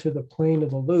parallel to the plane of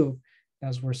the loop,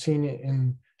 as we're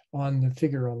seeing on the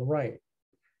figure on the right.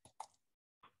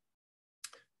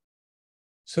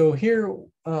 So here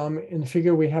in the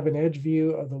figure, we have an edge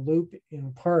view of the loop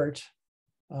in part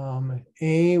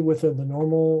A with the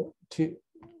normal to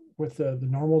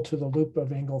the loop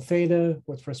of angle theta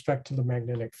with respect to the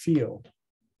magnetic field.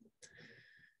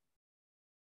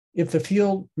 If the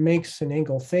field makes an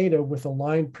angle theta with a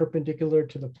line perpendicular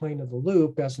to the plane of the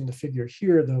loop, as in the figure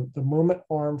here, the moment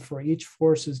arm for each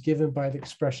force is given by the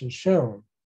expression shown.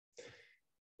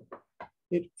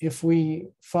 If we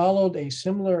followed a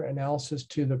similar analysis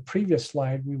to the previous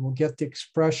slide, we will get the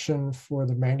expression for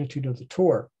the magnitude of the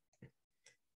torque.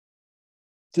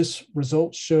 This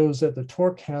result shows that the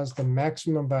torque has the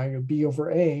maximum value of B over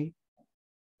A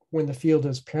when the field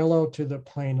is parallel to the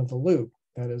plane of the loop,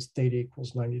 that is theta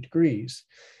equals 90 degrees,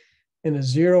 and is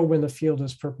 0 when the field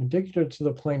is perpendicular to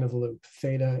the plane of the loop,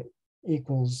 theta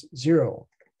equals 0.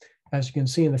 As you can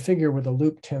see in the figure where the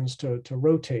loop tends to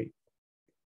rotate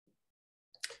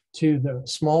to the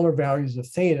smaller values of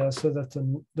theta so that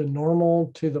the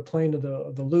normal to the plane of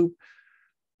the loop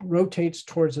rotates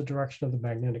towards the direction of the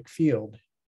magnetic field.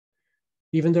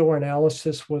 Even though our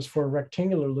analysis was for a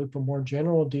rectangular loop, a more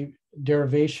general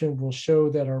derivation will show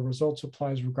that our results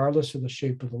applies regardless of the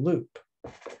shape of the loop.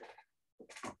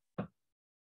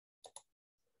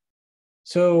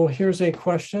 So here's a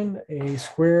question. A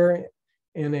square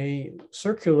and a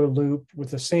circular loop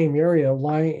with the same area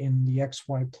lie in the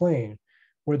XY plane,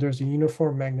 where there's a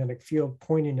uniform magnetic field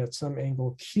pointing at some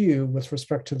angle Q with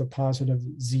respect to the positive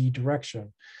Z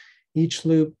direction. Each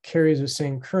loop carries the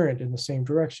same current in the same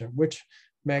direction. Which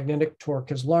magnetic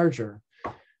torque is larger?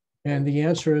 And the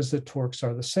answer is that torques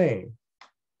are the same.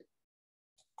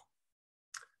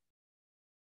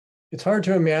 It's hard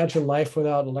to imagine life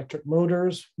without electric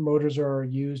motors. Motors are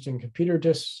used in computer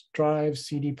disk drives,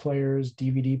 CD players,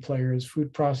 DVD players,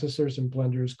 food processors and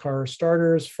blenders, car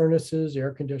starters, furnaces,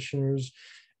 air conditioners,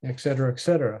 et cetera, et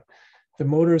cetera. The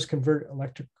motors convert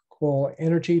electrical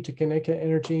energy to kinetic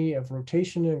energy of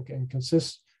rotation and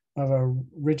consists of a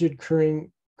rigid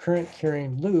current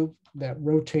carrying loop that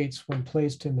rotates when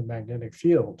placed in the magnetic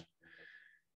field.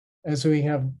 As we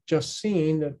have just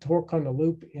seen, the torque on the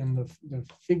loop in the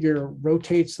figure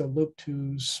rotates the loop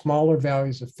to smaller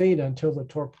values of theta until the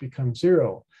torque becomes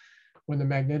 0. When the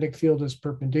magnetic field is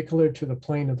perpendicular to the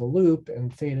plane of the loop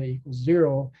and theta equals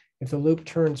 0, if the loop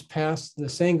turns past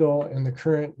this angle and the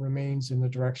current remains in the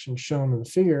direction shown in the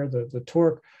figure, the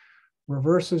torque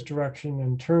reverses direction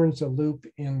and turns the loop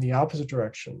in the opposite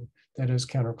direction, that is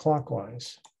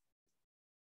counterclockwise.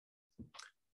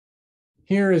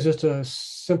 Here is just a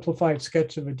simplified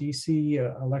sketch of a DC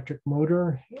electric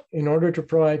motor. In order to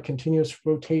provide continuous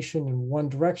rotation in one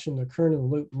direction, the current in the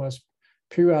loop must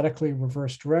periodically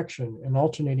reverse direction. In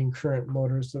alternating current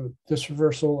motors, this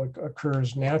reversal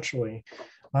occurs naturally,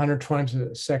 100 times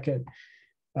a second,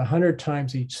 100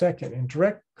 times each second. In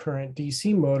direct current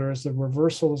DC motors, the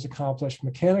reversal is accomplished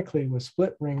mechanically with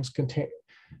split rings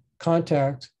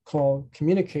contact called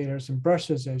commutators and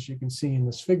brushes, as you can see in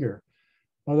this figure.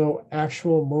 Although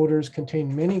actual motors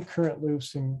contain many current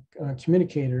loops and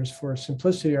commutators, for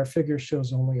simplicity, our figure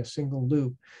shows only a single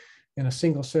loop and a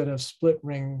single set of split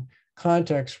ring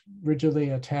contacts rigidly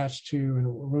attached to and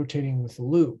rotating with the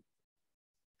loop.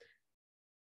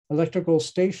 Electrical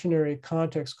stationary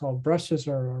contacts called brushes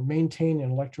are maintained in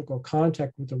electrical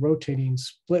contact with the rotating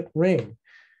split ring.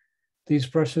 These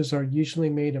brushes are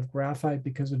usually made of graphite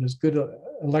because it is good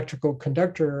electrical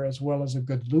conductor as well as a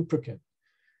good lubricant.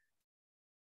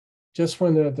 Just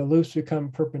when the loops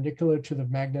become perpendicular to the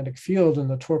magnetic field and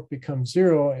the torque becomes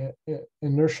zero,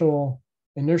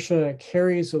 inertia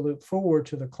carries the loop forward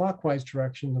to the clockwise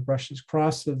direction. The brushes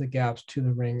cross the gaps to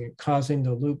the ring, causing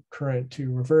the loop current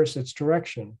to reverse its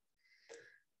direction.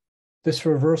 This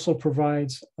reversal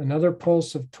provides another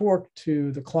pulse of torque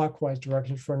to the clockwise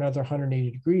direction for another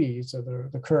 180 degrees. So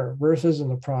the current reverses and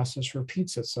the process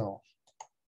repeats itself.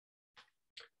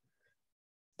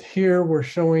 Here we're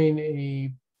showing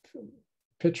a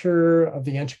picture of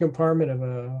the engine compartment of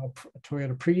a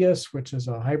Toyota Prius, which is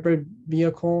a hybrid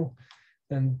vehicle.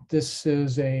 And this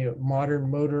is a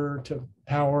modern motor to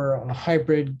power a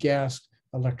hybrid gas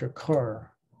electric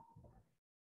car.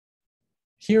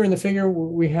 Here in the figure,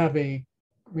 we have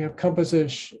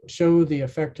compasses show the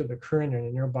effect of the current in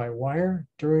a nearby wire.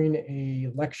 During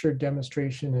a lecture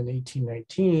demonstration in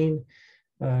 1819,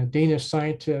 Danish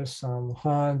scientist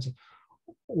Hans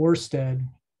Ørsted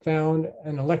found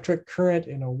an electric current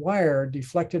in a wire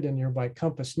deflected a nearby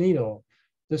compass needle.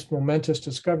 This momentous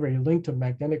discovery linked a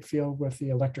magnetic field with the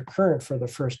electric current for the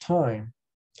first time.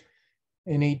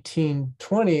 In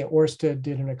 1820, Ørsted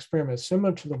did an experiment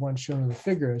similar to the one shown in the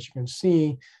figure. As you can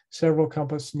see, several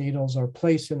compass needles are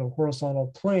placed in a horizontal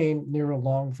plane near a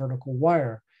long vertical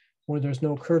wire. Where there's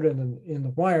no current in the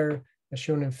wire, as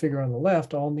shown in the figure on the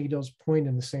left, all needles point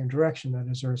in the same direction, that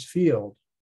is Earth's field.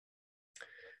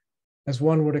 As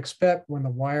one would expect, when the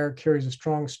wire carries a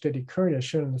strong, steady current, as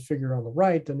shown in the figure on the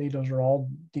right, the needles are all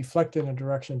deflected in a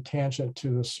direction tangent to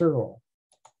the circle.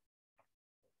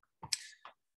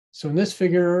 So in this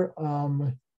figure,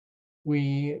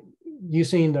 using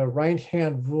the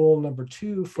right-hand rule number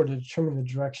 2 for to determine the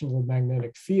direction of the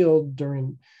magnetic field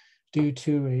due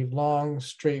to a long,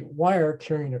 straight wire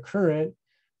carrying a current,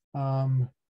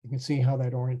 you can see how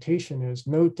that orientation is.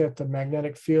 Note that the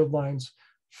magnetic field lines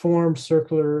form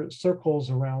circular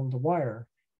circles around the wire.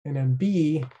 And in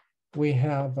B, we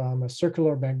have a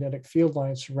circular magnetic field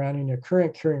line surrounding a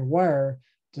current carrying wire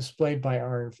displayed by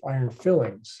iron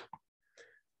fillings.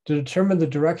 To determine the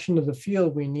direction of the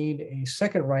field, we need a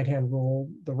second right-hand rule,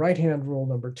 the right-hand rule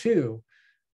number 2.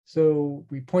 So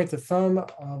we point the thumb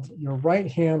of your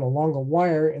right hand along a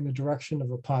wire in the direction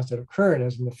of a positive current,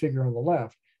 as in the figure on the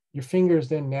left. Your fingers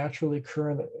then naturally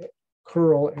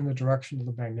curl in the direction of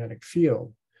the magnetic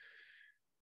field.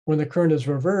 When the current is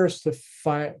reversed, the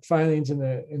filings in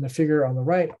the figure on the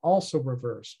right also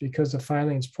reverse. Because the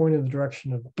filings point in the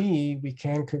direction of B, we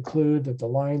can conclude that the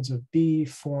lines of B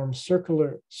form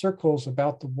circles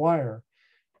about the wire.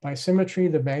 By symmetry,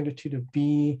 the magnitude of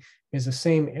B is the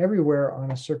same everywhere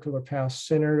on a circular path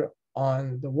centered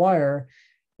on the wire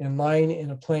and lying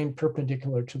in a plane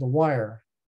perpendicular to the wire.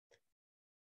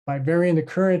 By varying the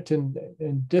current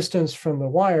and distance from the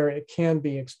wire, it can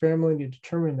be experimentally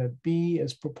determined that B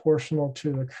is proportional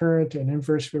to the current and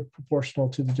inversely proportional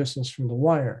to the distance from the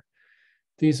wire.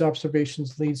 These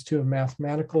observations leads to a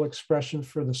mathematical expression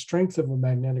for the strength of a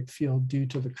magnetic field due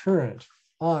to the current,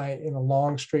 I, in a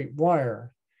long straight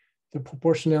wire. The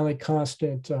proportionality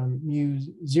constant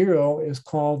mu0 is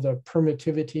called the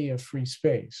permittivity of free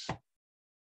space.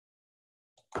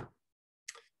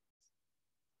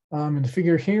 In the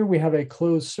figure here, we have a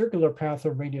closed circular path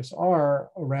of radius r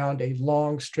around a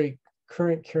long straight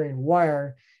current carrying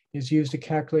wire is used to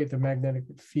calculate the magnetic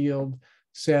field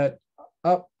set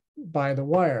up by the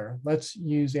wire. Let's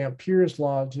use Ampere's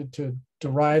law to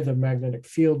derive the magnetic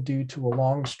field due to a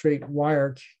long straight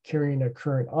wire carrying a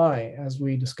current I. As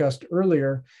we discussed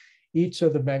earlier, each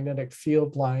of the magnetic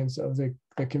field lines of the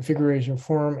configuration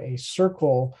form a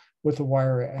circle with a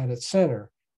wire at its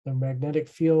center. The magnetic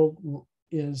field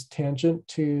is tangent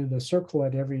to the circle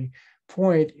at every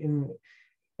point and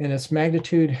its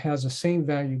magnitude has the same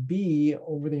value B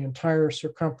over the entire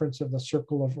circumference of the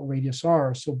circle of radius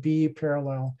r. So B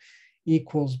parallel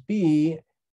equals B,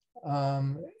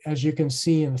 as you can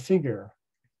see in the figure.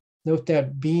 Note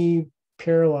that B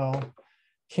parallel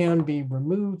can be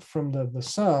removed from the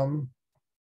sum.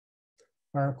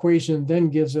 Our equation then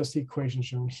gives us the equation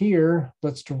shown here.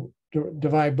 Let's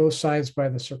divide both sides by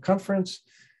the circumference.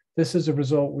 This is a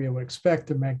result we would expect.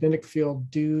 The magnetic field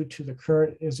due to the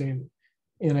current is in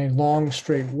a long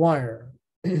straight wire.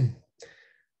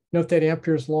 Note that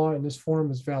Ampere's law in this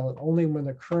form is valid only when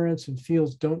the currents and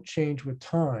fields don't change with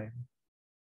time.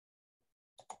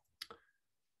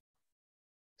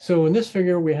 So in this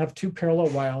figure, we have two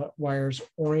parallel wires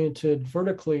oriented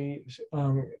vertically,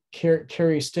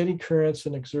 carry steady currents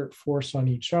and exert force on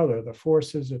each other. The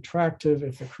force is attractive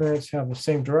if the currents have the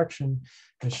same direction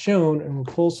as shown, and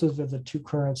repulsive if the two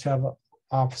currents have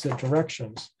opposite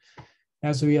directions.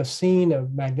 As we have seen, a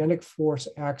magnetic force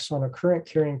acts on a current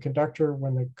carrying conductor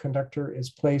when the conductor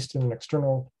is placed in an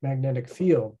external magnetic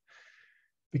field.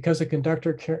 Because a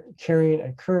conductor carrying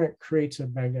a current creates a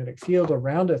magnetic field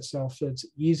around itself, it's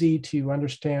easy to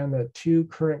understand that two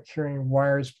current carrying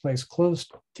wires placed close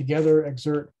together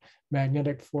exert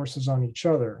magnetic forces on each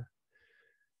other.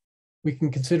 We can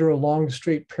consider a long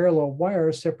straight parallel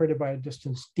wire separated by a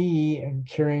distance d and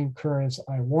carrying currents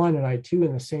I1 and I2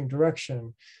 in the same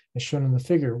direction as shown in the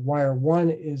figure. Wire 1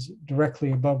 is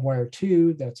directly above wire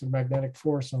 2. That's a magnetic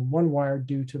force on one wire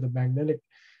due to the magnetic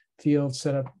field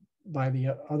set up by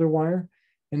the other wire.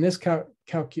 In this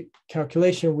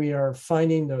calculation, we are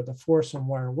finding the force on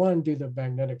wire 1 due to the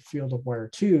magnetic field of wire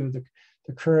 2.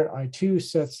 The current I2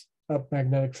 sets up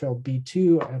magnetic field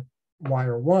B2 at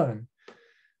wire 1.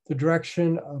 The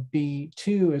direction of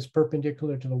B2 is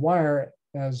perpendicular to the wire,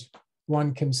 as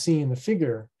one can see in the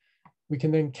figure. We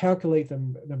can then calculate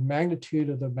the magnitude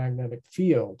of the magnetic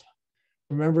field.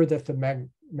 Remember that the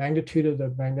magnitude of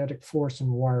the magnetic force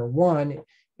in wire 1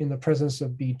 in the presence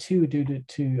of B2 due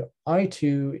to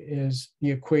I2 is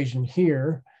the equation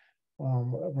here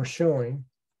we're showing.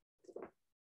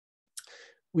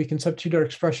 We can substitute our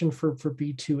expression for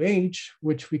B2H,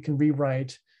 which we can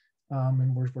rewrite,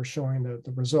 and we're showing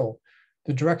the result.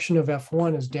 The direction of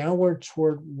F1 is downward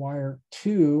toward wire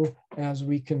 2, as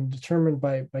we can determine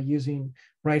by using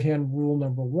right-hand rule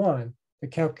number 1. The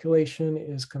calculation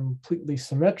is completely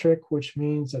symmetric, which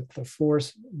means that the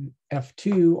force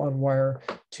F2 on wire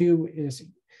 2 is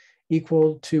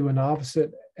equal to an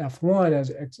opposite F1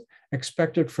 as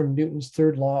expected from Newton's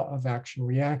third law of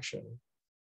action-reaction.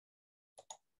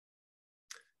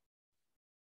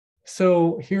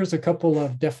 So here's a couple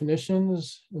of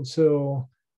definitions. And so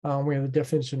we have the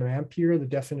definition of ampere, the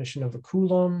definition of a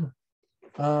coulomb.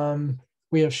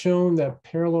 We have shown that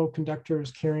parallel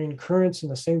conductors carrying currents in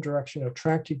the same direction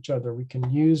attract each other. We can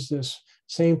use this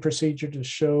same procedure to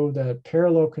show that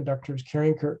parallel conductors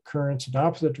carrying currents in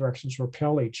opposite directions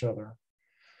repel each other.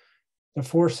 The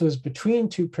forces between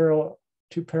two parallel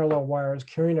wires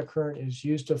carrying a current is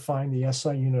used to find the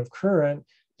SI unit of current,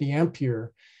 the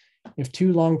ampere. If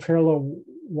two long parallel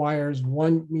wires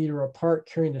 1 meter apart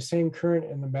carrying the same current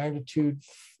and the magnitude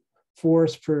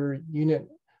force per unit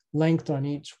length on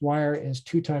each wire is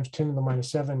 2 times 10 to the minus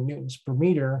 7 newtons per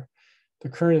meter, the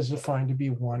current is defined to be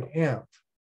 1 amp.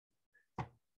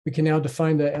 We can now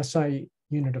define the SI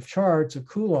unit of charge, a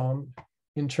coulomb,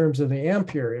 in terms of the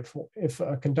ampere. If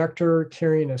a conductor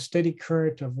carrying a steady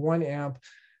current of 1 amp,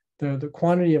 the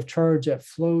quantity of charge that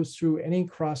flows through any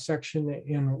cross section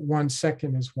in 1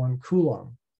 second is 1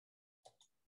 coulomb.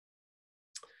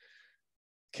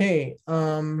 Okay,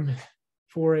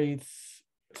 for a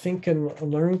think and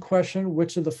learn question,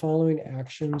 which of the following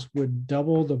actions would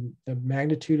double the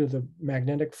magnitude of the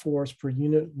magnetic force per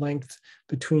unit length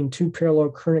between two parallel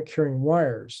current carrying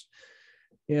wires?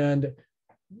 And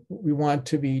we want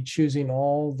to be choosing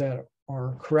all that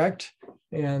are correct.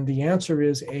 And the answer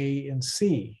is A and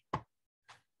C.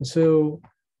 And so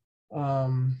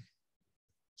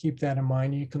keep that in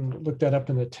mind. You can look that up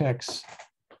in the text.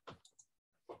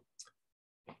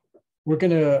 I'm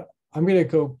going to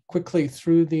go quickly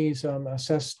through these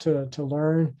assess to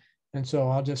learn. And so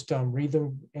I'll just read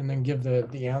them and then give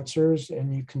the answers,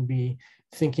 and you can be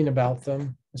thinking about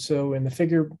them. So in the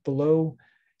figure below,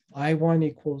 I1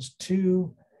 equals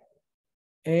 2A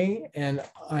and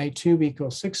I2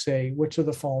 equals 6A. Which of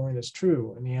the following is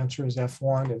true? And the answer is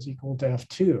F1 is equal to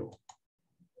F2.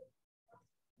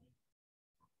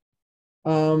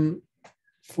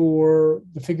 For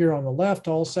the figure on the left,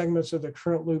 all segments of the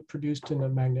current loop produced in the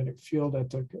magnetic field at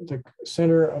the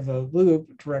center of the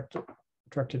loop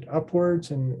directed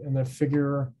upwards. And in the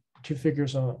figure, two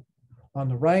figures on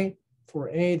the right, for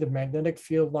A, the magnetic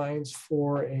field lines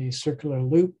for a circular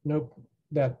loop. Note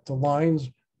that the lines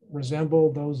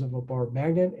resemble those of a bar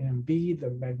magnet, and B, the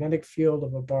magnetic field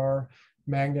of a bar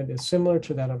magnet is similar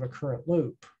to that of a current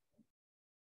loop.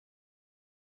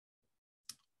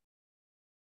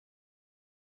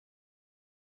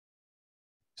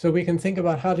 So we can think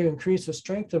about how to increase the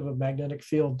strength of a magnetic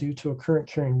field due to a current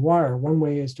carrying wire. One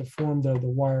way is to form the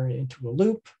wire into a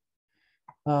loop.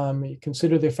 You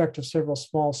consider the effect of several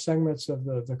small segments of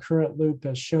the current loop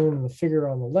as shown in the figure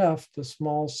on the left. The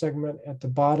small segment at the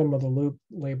bottom of the loop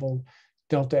labeled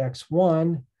delta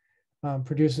X1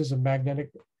 produces a magnetic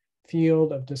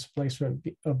field of displacement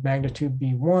of magnitude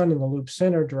B1 in the loop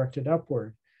center directed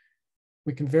upward.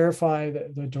 We can verify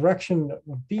the direction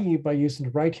of B by using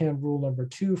the right-hand rule number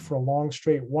 2 for a long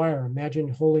straight wire. Imagine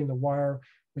holding the wire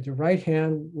with your right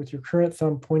hand with your current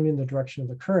thumb pointing in the direction of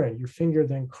the current. Your finger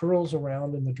then curls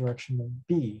around in the direction of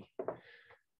B.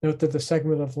 Note that the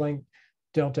segment of length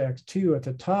delta x2 at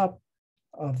the top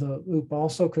of the loop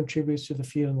also contributes to the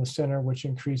field in the center, which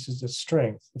increases its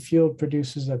strength. The field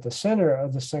produces at the center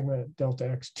of the segment delta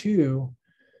x2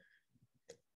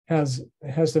 has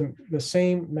the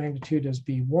same magnitude as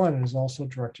B1 and is also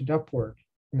directed upward.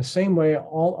 In the same way,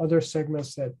 all other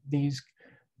segments that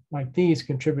like these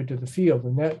contribute to the field.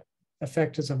 The net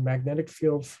effect is a magnetic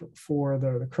field for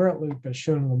the current loop as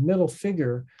shown in the middle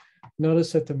figure.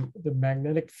 Notice that the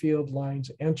magnetic field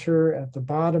lines enter at the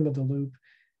bottom of the loop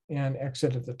and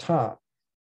exit at the top.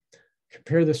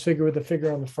 Compare this figure with the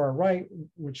figure on the far right,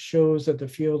 which shows that the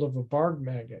field of a barred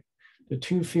magnet. The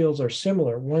two fields are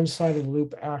similar. One side of the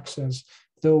loop acts as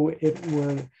though it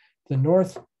were the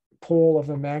north pole of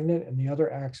a magnet, and the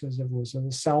other acts as if it was in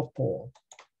the south pole.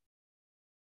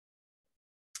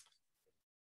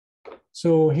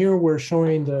 So here we're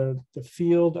showing the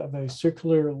field of a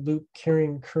circular loop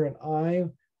carrying current I,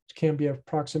 which can be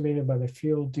approximated by the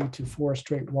field due to 4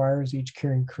 straight wires, each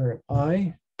carrying current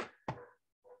I.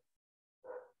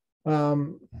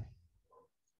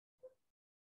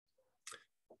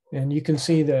 And you can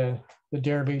see the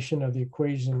derivation of the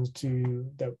equations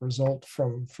that result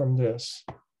from this.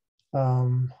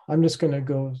 I'm just going to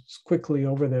go quickly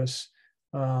over this.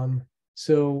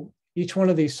 So each one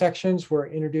of these sections, we're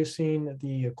introducing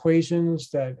the equations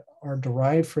that are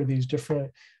derived for these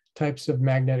different types of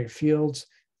magnetic fields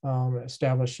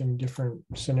established in different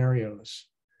scenarios.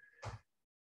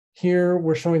 Here,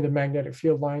 we're showing the magnetic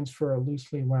field lines for a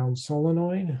loosely wound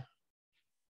solenoid.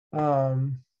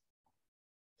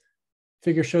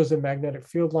 Figure shows the magnetic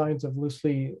field lines of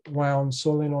loosely wound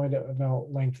solenoid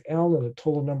about length L and a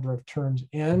total number of turns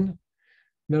N.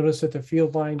 Notice that the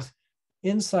field lines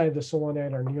inside the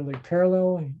solenoid are nearly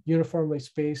parallel, uniformly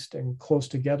spaced and close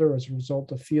together. As a result,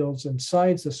 the fields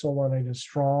inside the solenoid is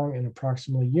strong and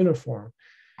approximately uniform.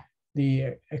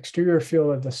 The exterior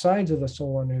field at the sides of the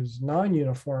solenoid is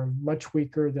non-uniform, much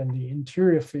weaker than the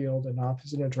interior field and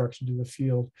opposite in direction to the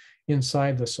field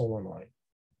inside the solenoid.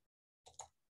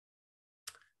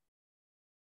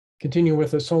 Continue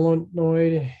with the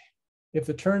solenoid. If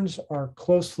the turns are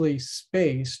closely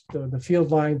spaced, the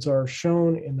field lines are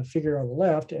shown in the figure on the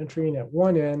left, entering at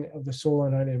one end of the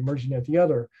solenoid and emerging at the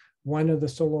other. One of the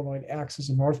solenoid acts as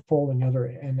a north pole and the other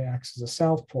end acts as a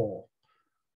south pole.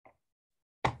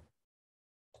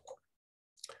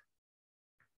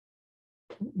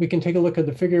 We can take a look at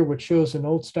the figure, which shows an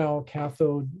old style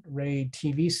cathode ray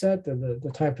TV set.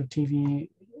 The type of TV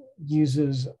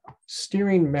uses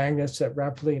steering magnets that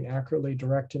rapidly and accurately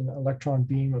direct an electron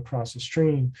beam across a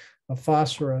stream of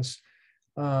phosphorus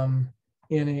in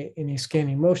a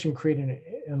scanning motion, creating an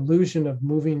illusion of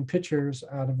moving pictures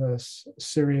out of a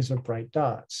series of bright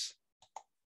dots.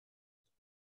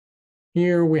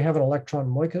 Here we have an electron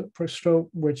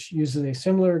microscope, which uses a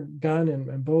similar gun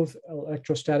and both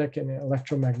electrostatic and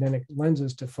electromagnetic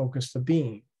lenses to focus the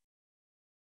beam.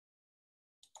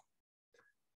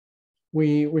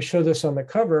 We show this on the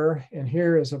cover, and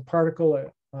here is a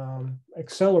particle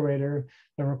accelerator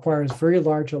that requires very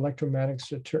large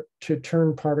electromagnets to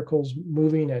turn particles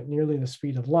moving at nearly the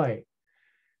speed of light.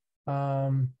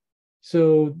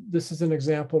 So this is an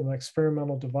example of an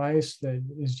experimental device that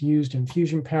is used in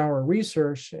fusion power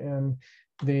research, and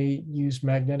they use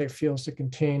magnetic fields to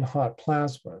contain hot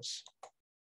plasmas.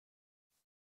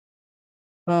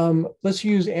 Let's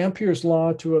use Ampere's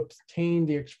law to obtain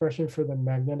the expression for the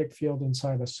magnetic field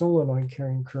inside a solenoid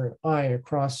carrying current I. A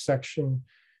cross section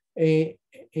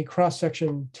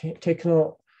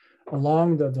taken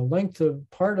along the length of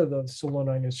part of the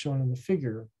solenoid is shown in the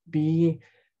figure. B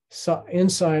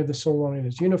inside the solenoid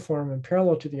is uniform and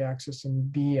parallel to the axis,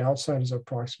 and B outside is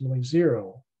approximately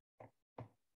 0.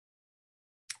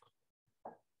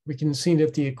 We can see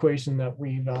that the equation that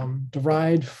we've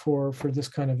derived for this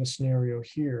kind of a scenario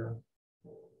here.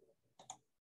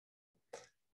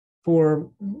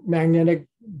 For magnetic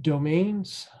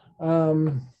domains,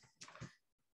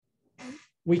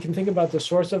 we can think about the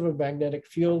source of a magnetic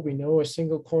field. We know a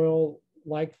single coil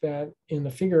like that in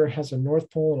the figure has a north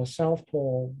pole and a south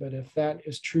pole, but if that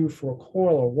is true for a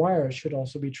coil or wire, it should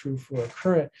also be true for a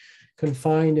current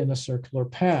confined in a circular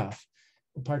path.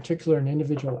 In particular, an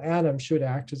individual atom should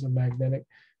act as a magnet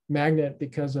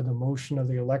because of the motion of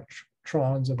the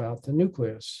electrons about the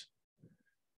nucleus.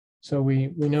 So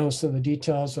we know some of the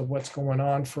details of what's going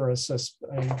on for a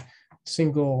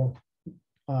single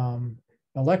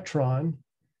electron.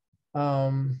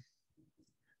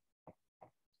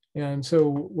 And so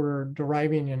we're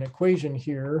deriving an equation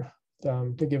here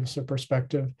to give us a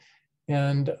perspective.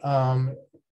 And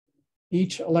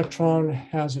each electron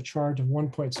has a charge of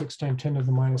 1.6 times 10 to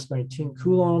the minus 19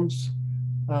 coulombs.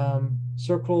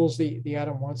 circles the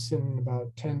atom once in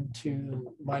about 10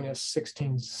 to minus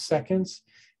 16 seconds.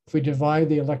 If we divide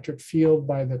the electric field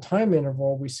by the time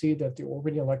interval, we see that the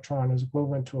orbiting electron is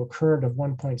equivalent to a current of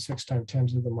 1.6 times 10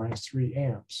 to the minus 3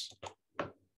 amps.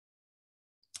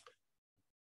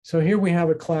 So here we have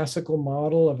a classical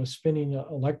model of a spinning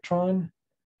electron.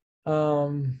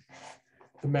 The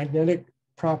magnetic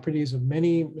properties of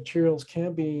many materials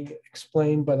can be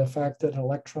explained by the fact that an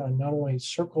electron not only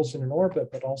circles in an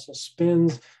orbit, but also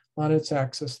spins on its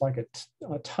axis like a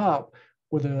top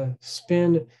with a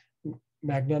spin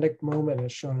magnetic moment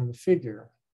as shown in the figure.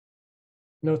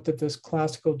 Note that this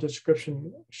classical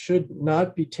description should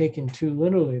not be taken too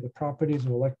literally. The properties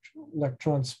of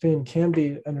electron spin can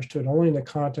be understood only in the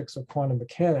context of quantum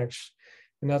mechanics,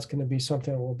 and that's going to be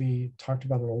something that will be talked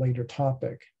about in a later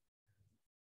topic.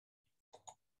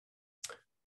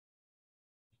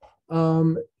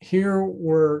 Here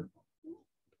we're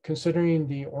considering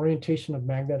the orientation of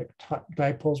magnetic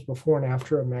dipoles before and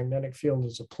after a magnetic field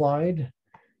is applied.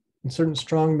 In certain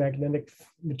strong magnetic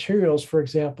materials, for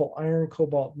example, iron,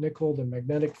 cobalt, nickel, the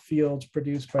magnetic fields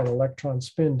produced by an electron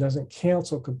spin doesn't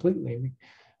cancel completely.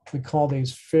 We call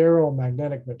these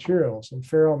ferromagnetic materials. In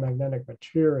ferromagnetic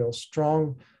materials,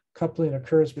 strong coupling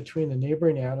occurs between the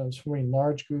neighboring atoms, forming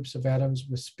large groups of atoms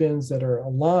with spins that are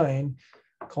aligned,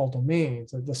 called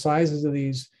domains. The sizes of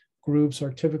these groups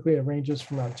are typically it ranges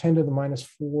from about 10 to the minus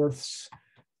fourths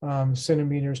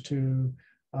centimeters to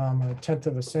a tenth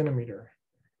of a centimeter.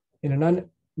 In an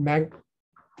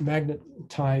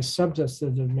unmagnetized substance,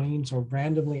 the domains are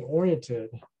randomly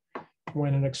oriented.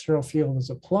 When an external field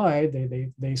is applied,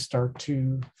 they start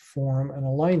to form an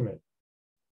alignment.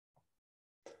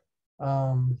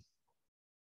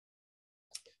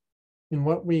 In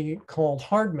what we call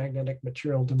hard magnetic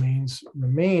material, domains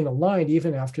remain aligned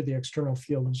even after the external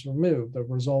field is removed. The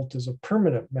result is a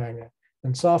permanent magnet.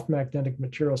 In soft magnetic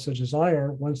materials such as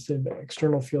iron, once the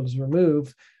external field is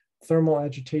removed, thermal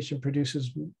agitation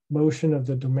produces motion of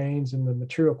the domains and the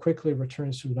material quickly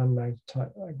returns to an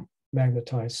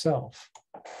unmagnetized self.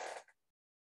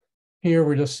 Here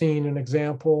we're just seeing an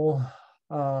example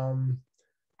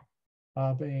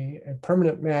of a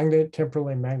permanent magnet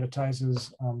temporarily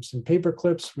magnetizes some paper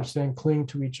clips, which then cling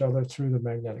to each other through the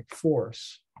magnetic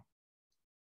force.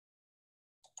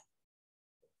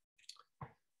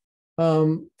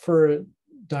 For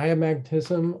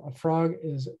diamagnetism, a frog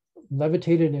is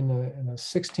levitated in a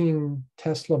 16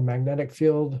 Tesla magnetic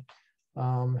field,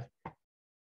 and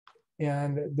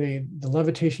the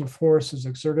levitation force is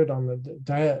exerted on the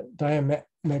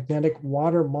diamagnetic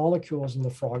water molecules in the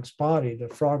frog's body. The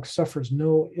frog suffers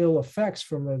no ill effects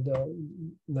from the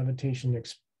levitation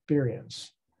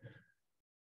experience.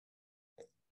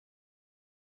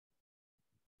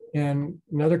 And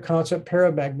another concept,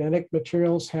 paramagnetic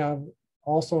materials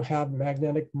also have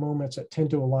magnetic moments that tend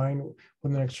to align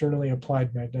with an externally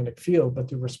applied magnetic field, but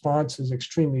the response is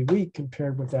extremely weak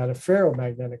compared with that of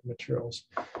ferromagnetic materials.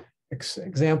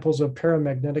 Examples of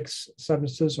paramagnetic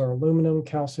substances are aluminum,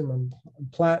 calcium, and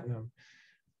platinum.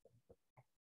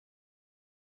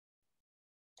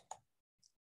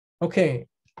 Okay,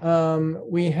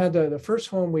 we had the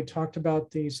first one, we talked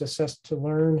about these assess to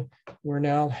learn. We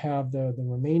now have the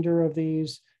remainder of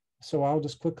these. So I'll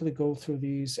just quickly go through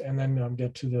these and then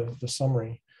get to the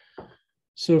summary.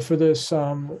 So for this,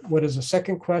 what is the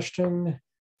second question?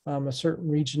 A certain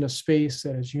region of space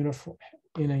that is uniform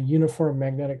in a uniform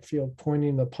magnetic field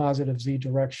pointing the positive z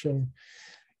direction.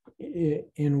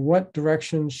 In what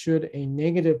direction should a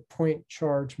negative point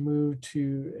charge move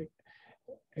to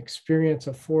experience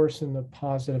a force in the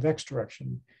positive x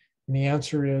direction? And the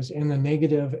answer is in the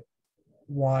negative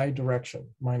y direction,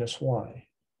 minus y.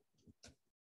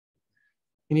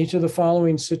 In each of the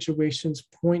following situations,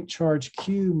 point charge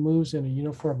Q moves in a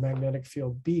uniform magnetic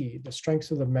field B. The strength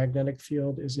of the magnetic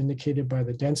field is indicated by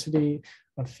the density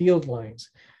of field lines.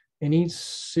 In each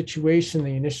situation,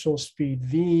 the initial speed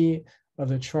V of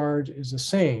the charge is the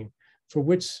same. For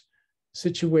which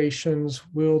situations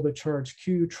will the charge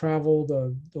Q travel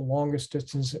the longest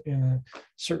distance in a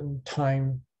certain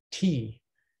time T?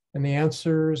 And the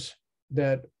answers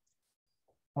that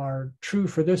are true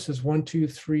for this is 1, 2,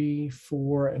 3,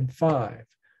 4, and 5.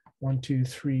 1, 2,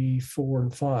 3, 4,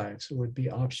 and 5. So it would be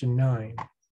option 9.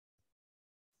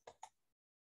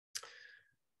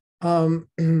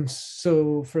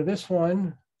 So for this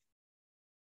one,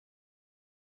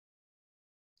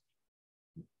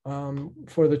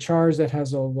 for the charge that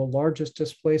has the largest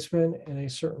displacement in a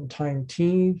certain time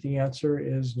t, the answer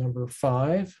is number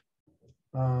 5.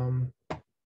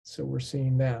 So we're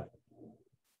seeing that.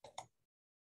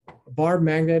 A bar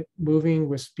magnet moving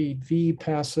with speed v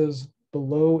passes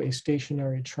below a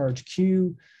stationary charge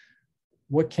Q.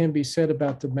 What can be said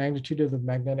about the magnitude of the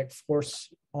magnetic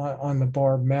force on the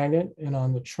bar magnet and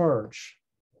on the charge?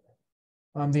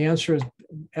 The answer is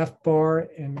F bar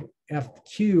and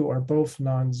FQ are both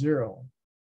non-zero.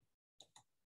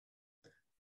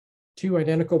 Two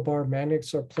identical bar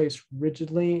magnets are placed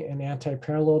rigidly and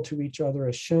anti-parallel to each other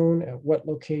as shown. At what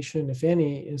location, if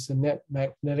any, is the net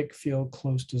magnetic field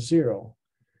close to zero?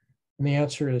 And the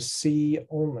answer is C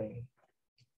only.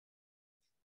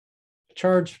 A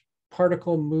charged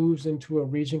particle moves into a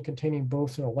region containing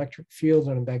both an electric field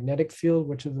and a magnetic field.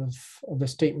 Which of the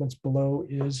statements below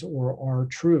is or are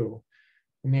true?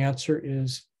 And the answer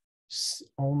is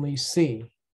only C.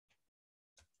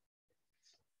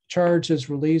 Charge is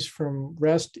released from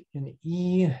rest in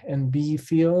E and B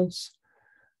fields.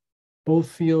 Both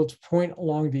fields point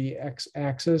along the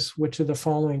x-axis. Which of the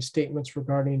following statements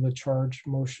regarding the charge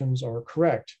motions are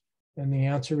correct? And the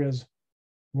answer is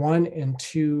 1 and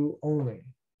 2 only.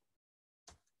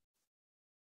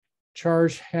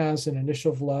 Charge has an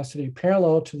initial velocity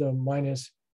parallel to the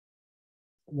minus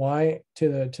y to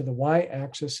the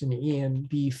y-axis in E and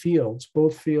B fields.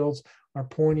 Both fields are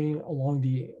pointing along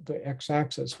the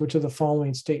x-axis. Which of the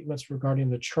following statements regarding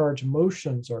the charge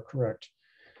motions are correct?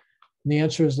 And the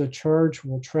answer is the charge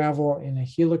will travel in a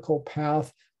helical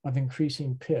path of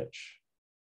increasing pitch.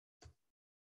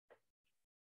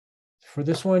 For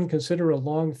this one, consider a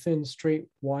long, thin, straight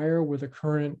wire with a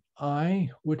current I.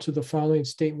 Which of the following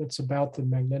statements about the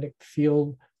magnetic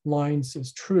field lines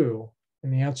is true?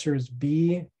 And the answer is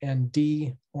B and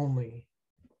D only.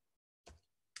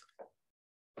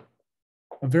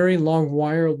 A very long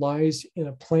wire lies in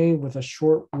a plane with a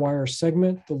short wire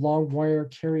segment. The long wire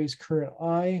carries current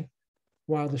I,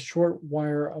 while the short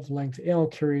wire of length L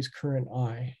carries current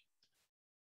I,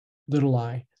 little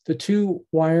I. The two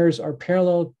wires are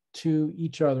parallel to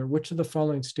each other. Which of the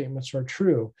following statements are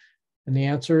true? And the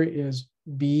answer is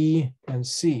B and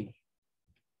C.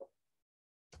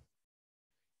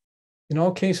 In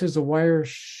all cases, the wire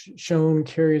shown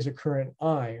carries a current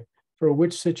I. For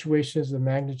which situation is the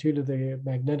magnitude of the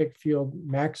magnetic field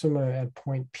maxima at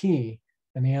point P?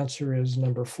 And the answer is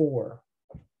number 4.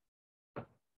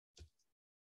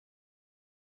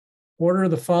 Order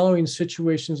the following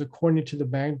situations according to the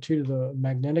magnitude of the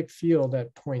magnetic field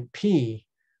at point P.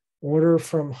 Order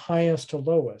from highest to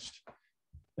lowest.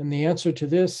 And the answer to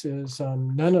this is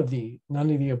none of the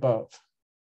above.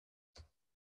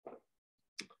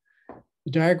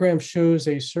 The diagram shows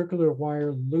a circular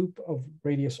wire loop of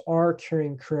radius R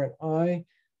carrying current I.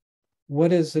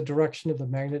 What is the direction of the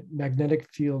magnetic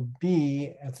field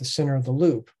B at the center of the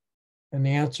loop? And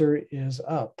the answer is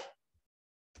up.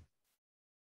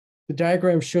 The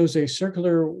diagram shows a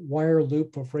circular wire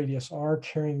loop of radius R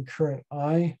carrying current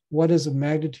I. What is the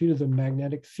magnitude of the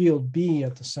magnetic field B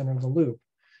at the center of the loop?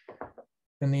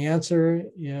 And the answer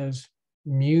is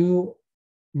mu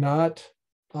naught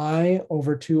I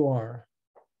over 2R.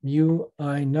 Mu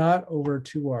I naught over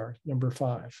 2R, number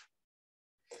 5.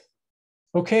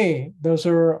 Okay, those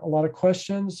are a lot of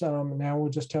questions. Now we'll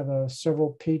just have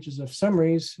several pages of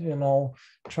summaries, and I'll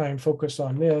try and focus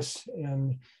on this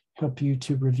and help you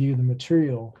to review the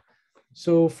material.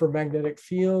 So for magnetic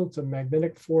fields, a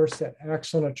magnetic force that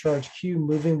acts on a charge Q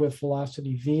moving with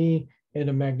velocity V and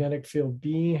a magnetic field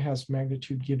B has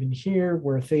magnitude given here,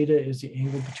 where theta is the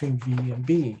angle between V and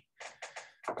B.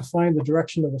 To find the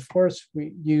direction of the force,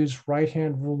 we use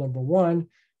right-hand rule number 1.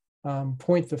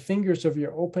 Point the fingers of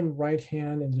your open right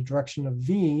hand in the direction of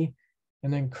V,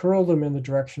 and then curl them in the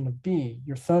direction of B.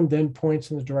 Your thumb then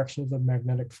points in the direction of the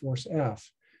magnetic force F.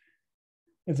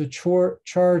 If the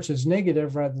charge is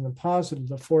negative rather than positive,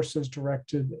 the force is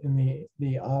directed in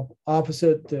the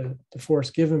opposite the force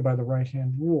given by the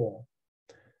right-hand rule.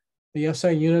 The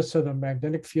SI units of the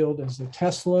magnetic field is the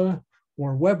Tesla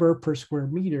or Weber per square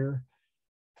meter.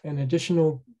 An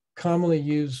additional commonly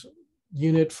used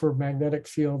unit for magnetic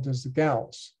field is the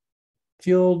Gauss.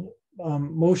 Field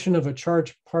motion of a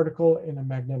charged particle in a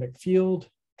magnetic field.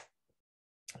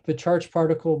 The charged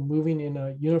particle moving in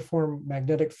a uniform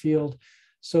magnetic field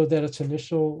so that its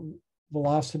initial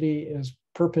velocity is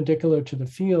perpendicular to the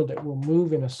field, it will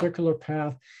move in a circular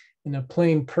path in a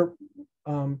plane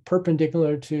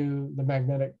perpendicular to the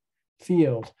magnetic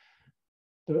field.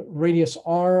 The radius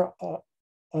R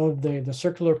of the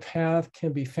circular path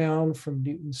can be found from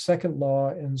Newton's second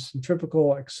law in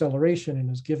centrifugal acceleration and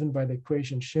is given by the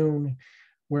equation shown,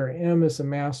 where m is the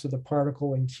mass of the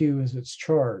particle and q is its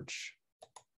charge.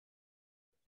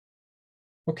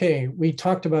 Okay, we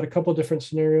talked about a couple different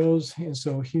scenarios, and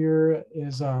so here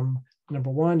is number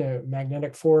 1, a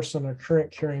magnetic force on a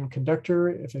current carrying conductor.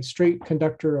 If a straight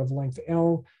conductor of length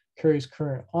L carries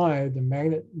current I, the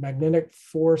magnetic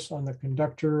force on the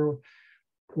conductor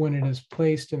when it is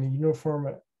placed in a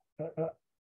uniform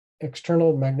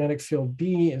external magnetic field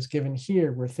B is given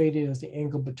here, where theta is the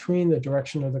angle between the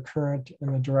direction of the current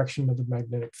and the direction of the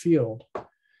magnetic field.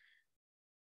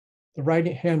 The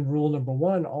right-hand rule number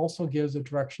 1 also gives the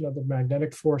direction of the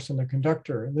magnetic force in the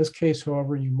conductor. In this case,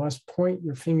 however, you must point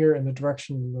your finger in the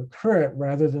direction of the current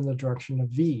rather than the direction of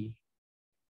V.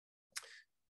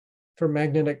 For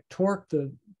magnetic torque,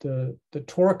 the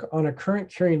torque on a current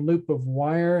carrying loop of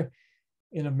wire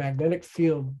in a magnetic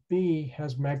field B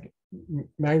has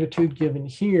magnitude given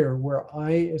here, where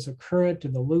I is a current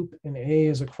in the loop and A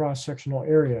is a cross-sectional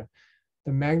area.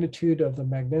 The magnitude of the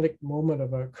magnetic moment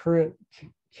of a current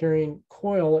carrying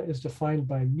coil is defined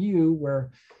by mu,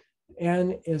 where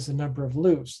n is the number of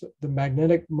loops. The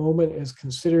magnetic moment is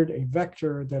considered a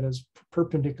vector that is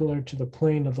perpendicular to the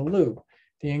plane of the loop.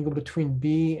 The angle between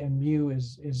B and mu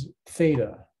is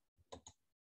theta.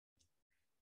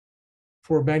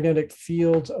 For magnetic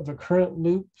fields of the current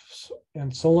loops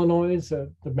and solenoids,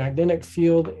 the magnetic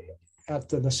field at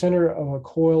the center of a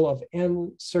coil of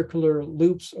n circular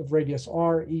loops of radius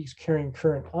r, each carrying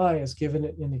current I, is given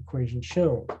in the equation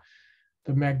shown.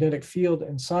 The magnetic field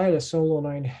inside a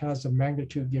solenoid has a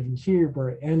magnitude given here,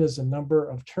 where n is the number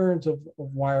of turns of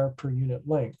wire per unit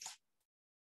length.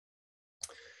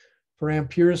 For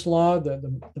Ampere's law,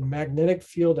 the magnetic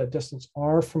field at distance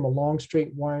r from a long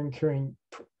straight wire carrying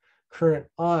current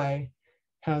I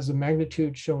has a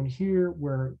magnitude shown here,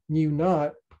 where mu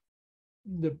naught,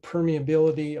 the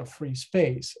permeability of free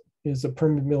space, is the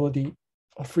permeability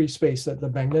of free space, that the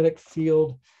magnetic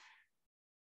field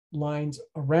lines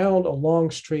around a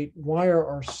long straight wire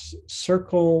are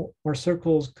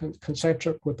circles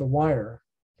concentric with the wire.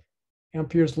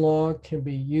 Ampere's law can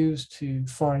be used to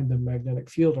find the magnetic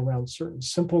field around certain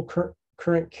simple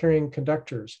current carrying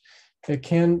conductors. It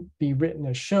can be written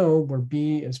as shown, where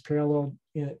B is parallel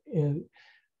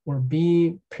where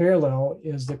B parallel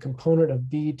is the component of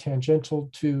B tangential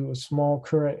to a small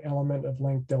current element of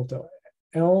length delta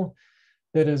L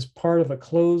that is part of a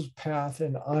closed path,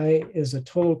 and I is a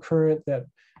total current that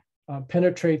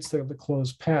penetrates the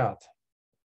closed path.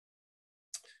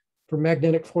 For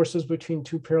magnetic forces between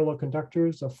two parallel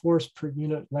conductors, the force per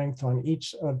unit length on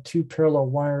each of two parallel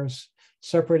wires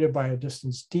separated by a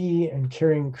distance d and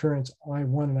carrying currents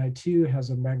I1 and I2 has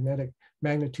a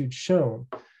magnitude shown.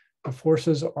 The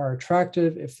forces are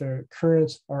attractive if their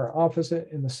currents are opposite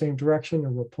in the same direction,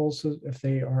 or repulsive if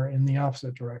they are in the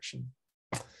opposite direction.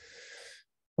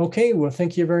 Okay, well,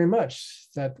 thank you very much.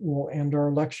 That will end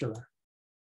our lecture.